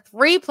 Here are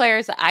 3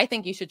 players that I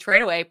think you should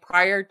trade away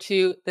prior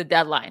to the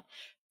deadline.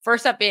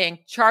 First up being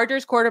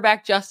Chargers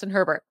quarterback Justin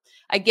Herbert.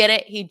 I get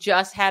it. He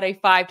just had a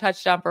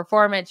 5-touchdown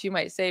performance, you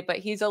might say, but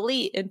he's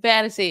elite in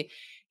fantasy.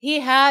 He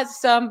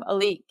has some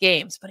elite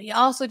games, but he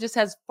also just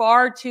has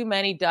far too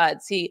many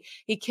duds. He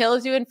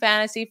kills you in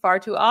fantasy far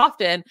too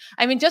often.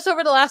 I mean, just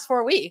over the last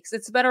 4 weeks,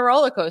 it's been a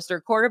roller coaster.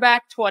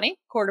 Quarterback 20,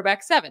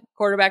 quarterback 7,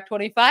 quarterback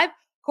 25,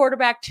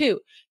 quarterback 2.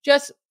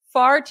 Just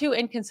far too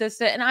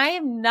inconsistent, and I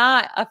am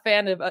not a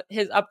fan of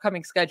his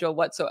upcoming schedule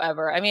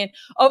whatsoever. I mean,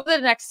 over the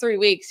next 3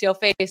 weeks, he'll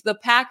face the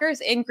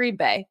Packers in Green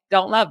Bay.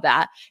 Don't love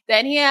that.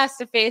 Then he has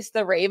to face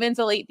the Ravens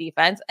elite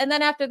defense, and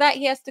then after that,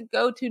 he has to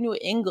go to New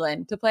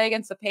England to play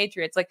against the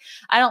Patriots. Like,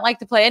 I don't like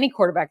to play any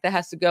quarterback that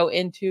has to go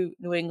into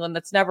New England.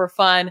 That's never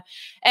fun.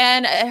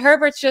 And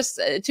Herbert's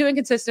just too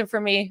inconsistent for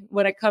me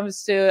when it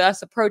comes to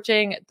us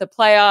approaching the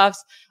playoffs.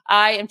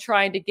 I am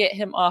trying to get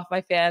him off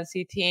my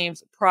fantasy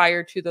teams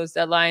prior to those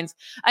deadlines.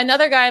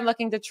 Another guy I'm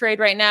looking to trade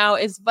right now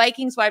is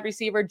Vikings wide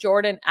receiver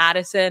Jordan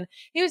Addison.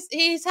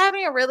 He's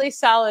having a really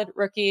solid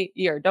rookie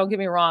year, don't get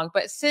me wrong,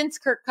 but since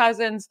Kirk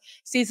Cousins'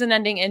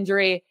 season-ending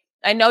injury,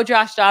 I know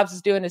Josh Dobbs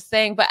is doing his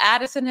thing, but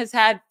Addison has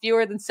had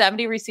fewer than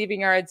 70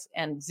 receiving yards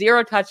and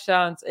 0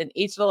 touchdowns in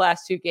each of the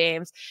last 2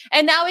 games.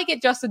 And now we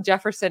get Justin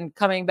Jefferson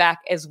coming back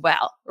as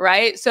well,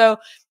 right? So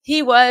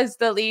he was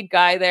the lead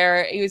guy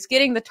there. He was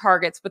getting the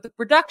targets, but the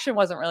production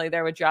wasn't really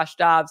there with Josh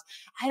Dobbs.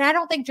 And I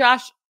don't think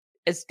Josh,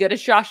 as good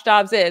as Josh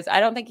Dobbs is,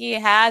 I don't think he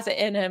has it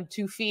in him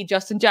to feed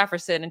Justin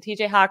Jefferson and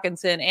TJ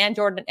Hawkinson and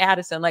Jordan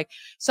Addison. Like,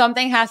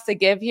 something has to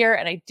give here.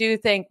 And I do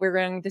think we're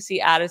going to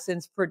see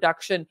Addison's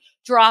production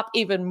drop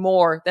even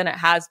more than it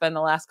has been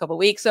the last couple of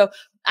weeks. So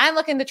I'm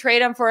looking to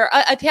trade him for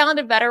a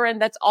talented veteran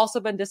that's also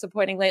been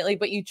disappointing lately,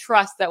 but you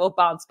trust that will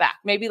bounce back.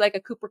 Maybe like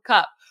a Cooper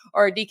Kupp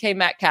or a DK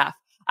Metcalf.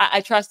 I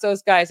trust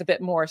those guys a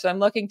bit more. So I'm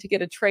looking to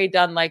get a trade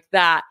done like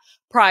that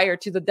prior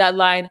to the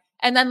deadline.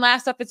 And then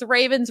last up, it's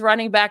Ravens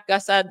running back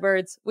Gus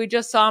Edwards. We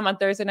just saw him on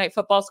Thursday Night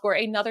Football score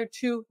another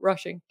 2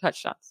 rushing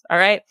touchdowns. All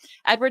right.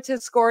 Edwards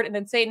has scored an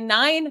insane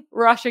 9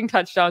 rushing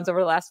touchdowns over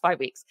the last 5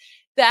 weeks.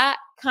 That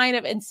kind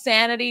of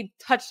insanity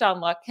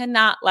touchdown luck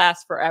cannot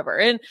last forever.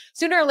 And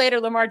sooner or later,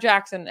 Lamar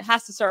Jackson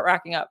has to start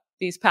racking up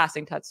these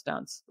passing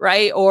touchdowns,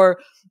 right? Or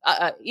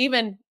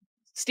even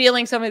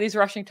stealing some of these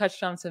rushing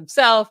touchdowns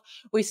himself.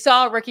 We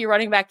saw rookie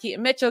running back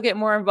Keaton Mitchell get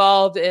more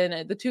involved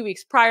in the 2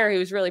 weeks prior. He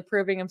was really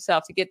proving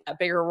himself to get that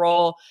bigger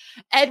role.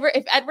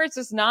 If Edwards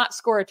does not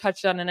score a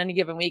touchdown in any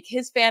given week,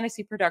 his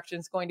fantasy production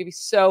is going to be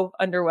so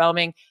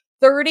underwhelming.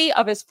 30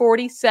 of his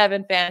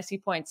 47 fantasy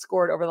points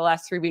scored over the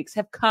last 3 weeks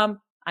have come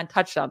on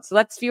touchdowns. So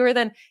that's fewer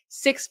than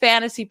 6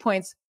 fantasy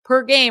points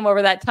per game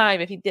over that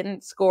time if he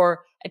didn't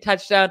score a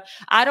touchdown.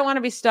 I don't want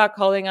to be stuck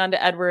holding on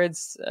to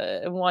Edwards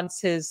once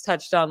his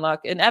touchdown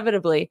luck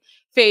inevitably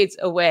fades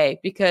away,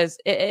 because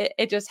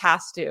it just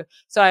has to.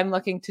 So I'm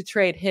looking to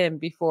trade him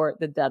before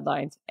the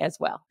deadlines as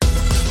well.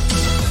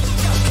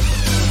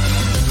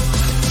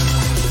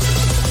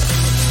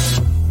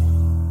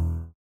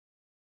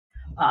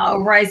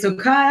 All right, so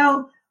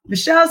Kyle,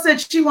 Michelle said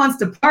she wants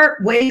to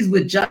part ways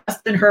with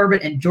Justin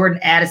Herbert and Jordan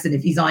Addison.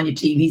 If he's on your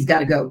team, he's got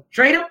to go.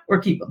 Trade him or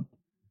keep him?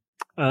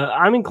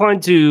 I'm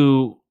inclined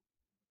to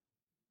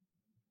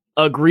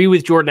agree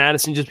with Jordan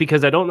Addison just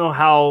because I don't know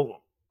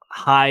how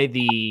high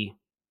the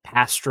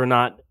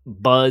astronaut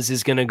buzz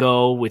is going to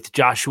go with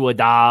Joshua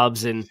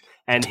Dobbs and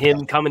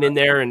him coming in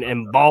there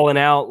and balling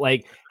out.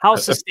 Like, how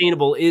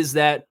sustainable is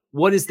that?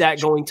 What is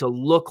that going to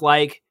look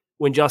like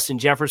when Justin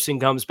Jefferson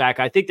comes back?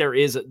 I think there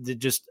is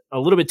just a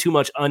little bit too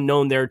much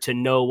unknown there to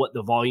know what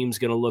the volume is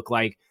going to look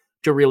like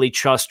to really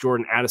trust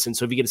Jordan Addison.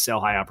 So if you get a sell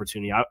high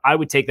opportunity, I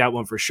would take that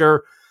one for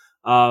sure.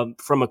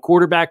 From a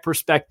quarterback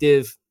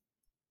perspective,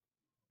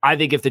 I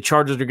think if the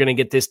Chargers are going to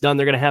get this done,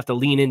 they're going to have to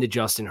lean into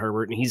Justin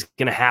Herbert, and he's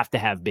going to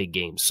have big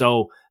games.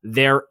 So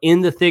they're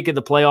in the thick of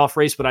the playoff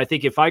race, but I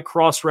think if I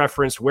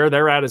cross-reference where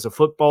they're at as a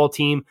football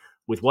team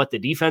with what the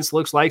defense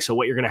looks like, so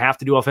what you're going to have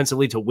to do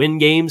offensively to win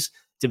games,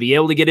 to be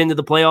able to get into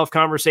the playoff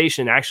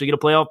conversation, actually get a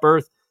playoff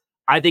berth,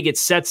 I think it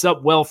sets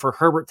up well for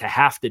Herbert to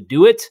have to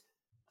do it.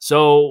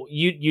 So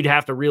you'd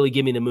have to really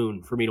give me the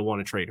moon for me to want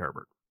to trade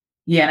Herbert.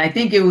 Yeah, and I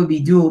think it would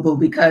be doable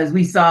because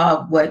we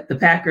saw what the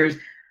Packers,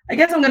 I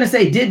guess I'm going to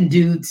say, didn't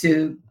do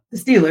to the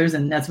Steelers,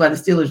 and that's why the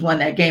Steelers won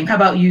that game. How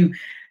about you,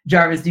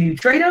 Jarvis? Do you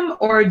trade him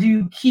or do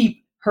you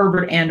keep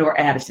Herbert and or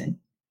Addison?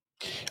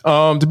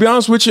 To be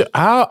honest with you,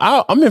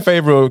 I'm in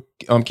favor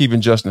of keeping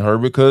Justin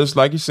Herbert because,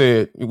 like you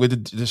said,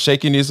 with the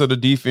shakiness of the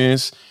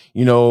defense,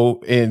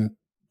 and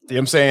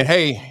them saying,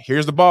 hey,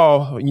 here's the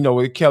ball,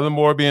 with Kellen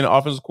Moore being the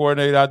offensive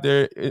coordinator out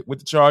there with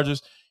the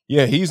Chargers,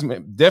 yeah, he's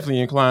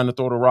definitely inclined to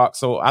throw the rock.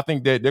 So I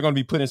think that they're going to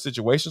be put in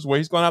situations where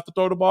he's going to have to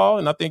throw the ball.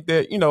 And I think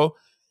that,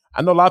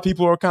 I know a lot of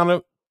people are kind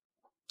of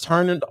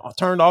turned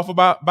off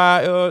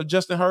by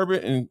Justin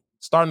Herbert and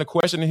starting to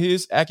question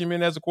his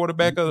acumen as a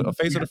quarterback, a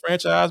face of the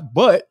franchise,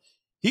 but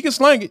he can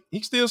sling it. He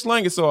can still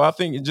sling it. So I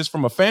think just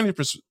from a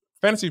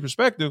fantasy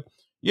perspective,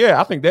 yeah,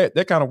 I think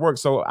that kind of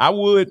works. So I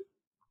would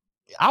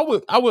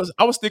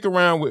stick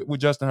around with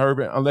Justin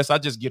Herbert unless I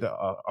just get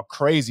a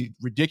crazy,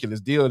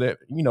 ridiculous deal that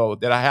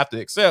that I have to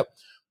accept.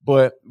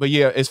 But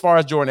yeah, as far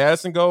as Jordan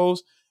Addison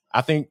goes,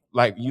 I think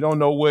you don't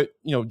know what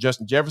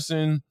Justin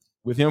Jefferson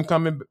with him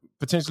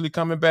potentially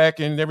coming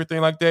back and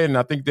everything like that. And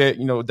I think that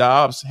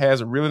Dobbs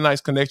has a really nice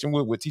connection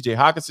with TJ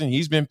Hockenson.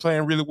 He's been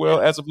playing really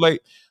well as of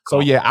late. So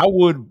yeah,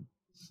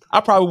 I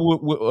probably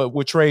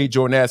would trade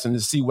Jordan Addison to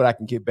see what I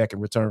can get back in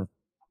return.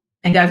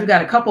 And guys, we've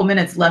got a couple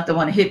minutes left. I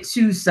want to hit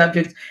two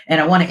subjects, and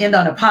I want to end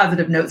on a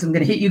positive note. So I'm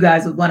going to hit you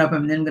guys with one of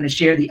them, and then I'm going to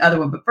share the other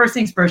one. But first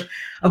things first,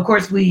 of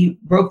course, we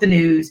broke the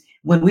news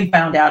when we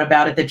found out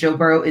about it that Joe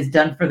Burrow is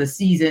done for the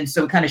season.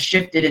 So it kind of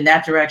shifted in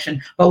that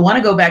direction. But I want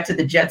to go back to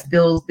the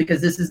Jets-Bills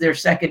because this is their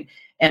second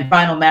and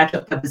final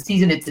matchup of the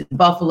season. It's in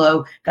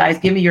Buffalo. Guys,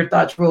 give me your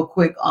thoughts real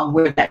quick on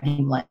where that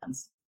game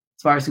lands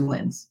as far as who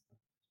wins.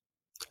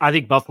 I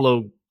think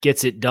Buffalo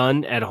gets it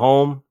done at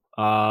home.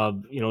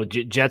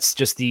 Jets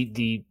just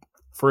the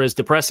for as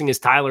depressing as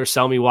Tyler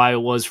sell me why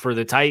it was for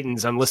the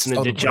Titans, I'm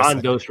listening to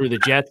John go through the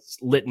Jets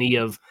litany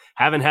of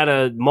haven't had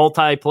a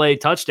multi-play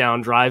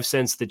touchdown drive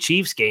since the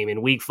Chiefs game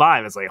in week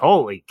 5. It's like,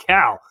 holy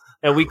cow.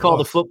 And we call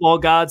the football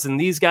gods and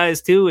these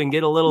guys too and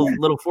get a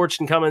little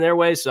fortune coming their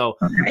way. So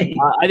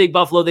I think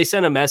Buffalo, they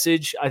sent a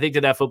message, I think,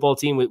 to that football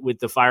team with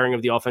the firing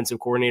of the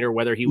offensive coordinator,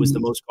 whether he was the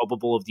most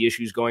culpable of the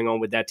issues going on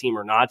with that team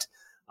or not.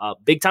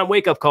 Big time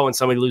wake up call when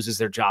somebody loses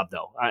their job,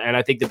 though. And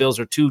I think the Bills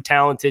are too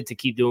talented to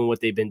keep doing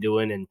what they've been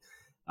doing. And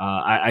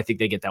I think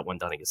they get that one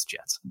done against the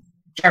Jets.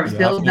 Jarvis,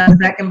 Bills not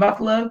back in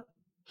Buffalo?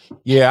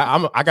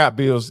 Yeah, I got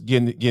Bills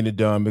getting it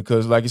done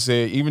because, like you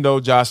said, even though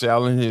Josh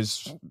Allen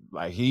is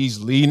he's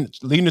leading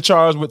the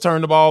charge with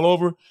turning the ball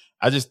over,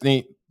 I just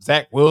think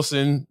Zach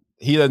Wilson,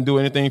 he doesn't do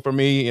anything for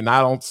me, and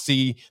I don't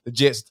see the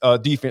Jets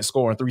defense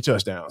scoring 3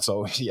 touchdowns.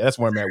 So yeah, that's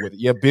where I'm at with it.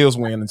 Yeah, Bills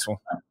win this one.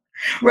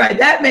 Right.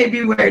 That may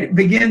be where it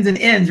begins and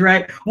ends,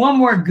 right? One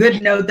more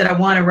good note that I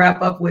want to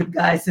wrap up with,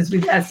 guys, since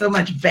we've had so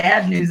much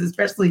bad news,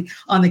 especially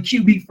on the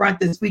QB front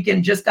this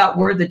weekend. Just got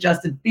word that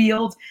Justin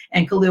Fields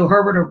and Khalil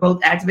Herbert are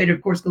both activated.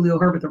 Of course, Khalil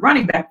Herbert, the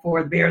running back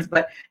for the Bears,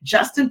 but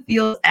Justin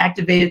Fields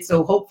activated.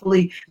 So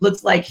hopefully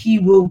looks like he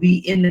will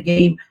be in the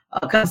game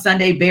come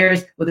Sunday.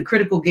 Bears with a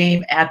critical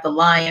game at the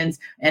Lions,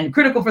 and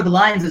critical for the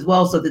Lions as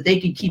well so that they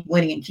can keep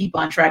winning and keep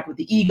on track with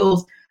the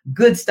Eagles.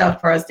 Good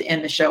stuff for us to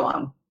end the show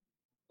on.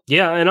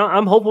 Yeah, and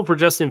I'm hopeful for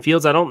Justin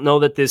Fields. I don't know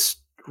that this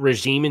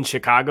regime in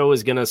Chicago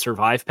is going to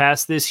survive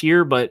past this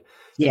year, but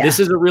this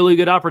is a really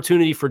good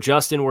opportunity for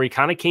Justin where he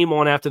kind of came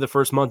on after the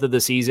first month of the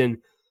season,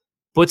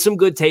 put some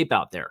good tape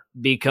out there.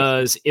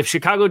 Because if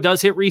Chicago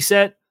does hit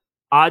reset,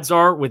 odds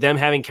are with them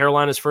having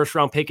Carolina's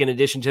first-round pick in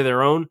addition to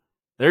their own,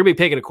 they're going to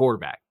be picking a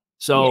quarterback.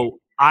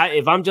 So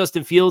if I'm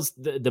Justin Fields,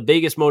 the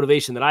biggest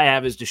motivation that I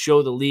have is to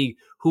show the league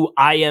who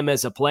I am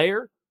as a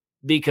player.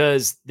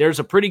 Because there's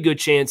a pretty good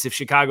chance if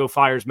Chicago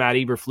fires Matt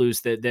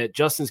Eberflus that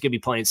Justin's going to be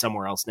playing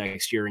somewhere else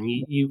next year. And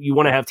you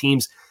want to have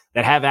teams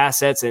that have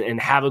assets and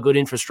have a good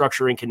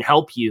infrastructure and can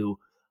help you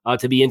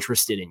to be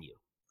interested in you.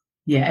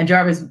 Yeah, and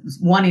Jarvis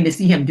wanting to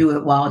see him do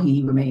it while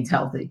he remains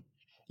healthy.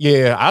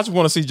 Yeah, I just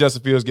want to see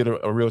Justin Fields get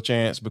a real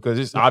chance because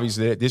it's obvious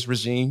that this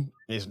regime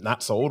is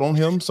not sold on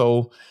him.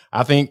 So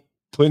I think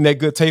putting that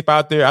good tape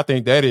out there, I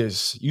think that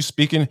is you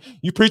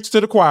preach to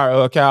the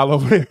choir, Kyle,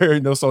 over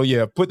there. So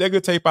yeah, put that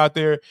good tape out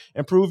there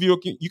and prove you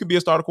can be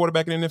a starter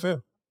quarterback in the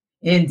NFL.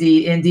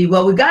 Indeed.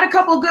 Well, we've got a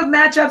couple of good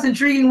matchups,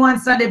 intriguing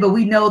ones Sunday, but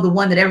we know the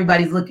one that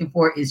everybody's looking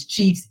for is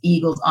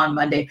Chiefs-Eagles on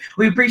Monday.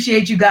 We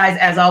appreciate you guys,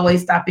 as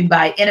always, stopping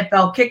by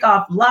NFL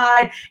Kickoff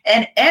Live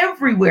and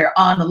everywhere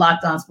on the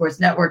Locked On Sports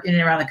Network in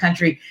and around the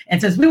country.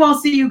 And since we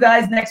won't see you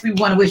guys next week,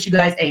 we want to wish you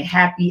guys a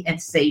happy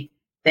and safe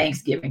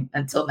Thanksgiving.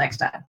 Until next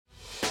time.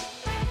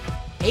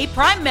 Hey,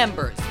 Prime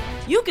members,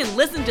 you can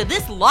listen to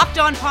this Locked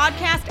On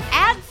podcast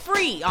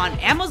ad-free on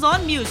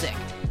Amazon Music.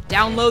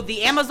 Download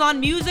the Amazon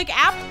Music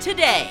app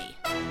today.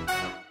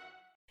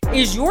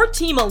 Is your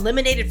team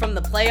eliminated from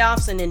the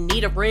playoffs and in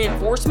need of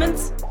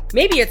reinforcements?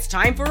 Maybe it's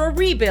time for a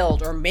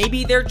rebuild, or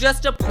maybe they're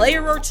just a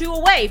player or two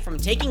away from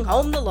taking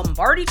home the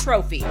Lombardi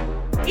Trophy.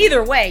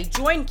 Either way,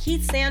 join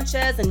Keith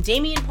Sanchez and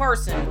Damian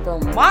Parson for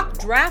Mock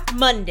Draft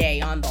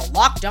Monday on the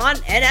Locked On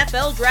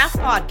NFL Draft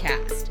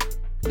Podcast.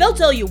 They'll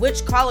tell you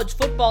which college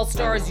football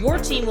stars your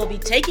team will be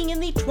taking in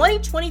the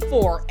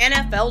 2024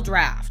 NFL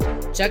Draft.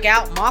 Check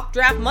out Mock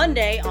Draft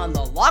Monday on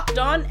the Locked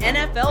On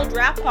NFL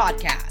Draft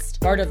Podcast,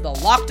 part of the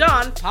Locked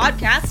On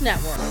Podcast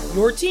Network,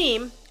 your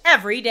team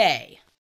every day.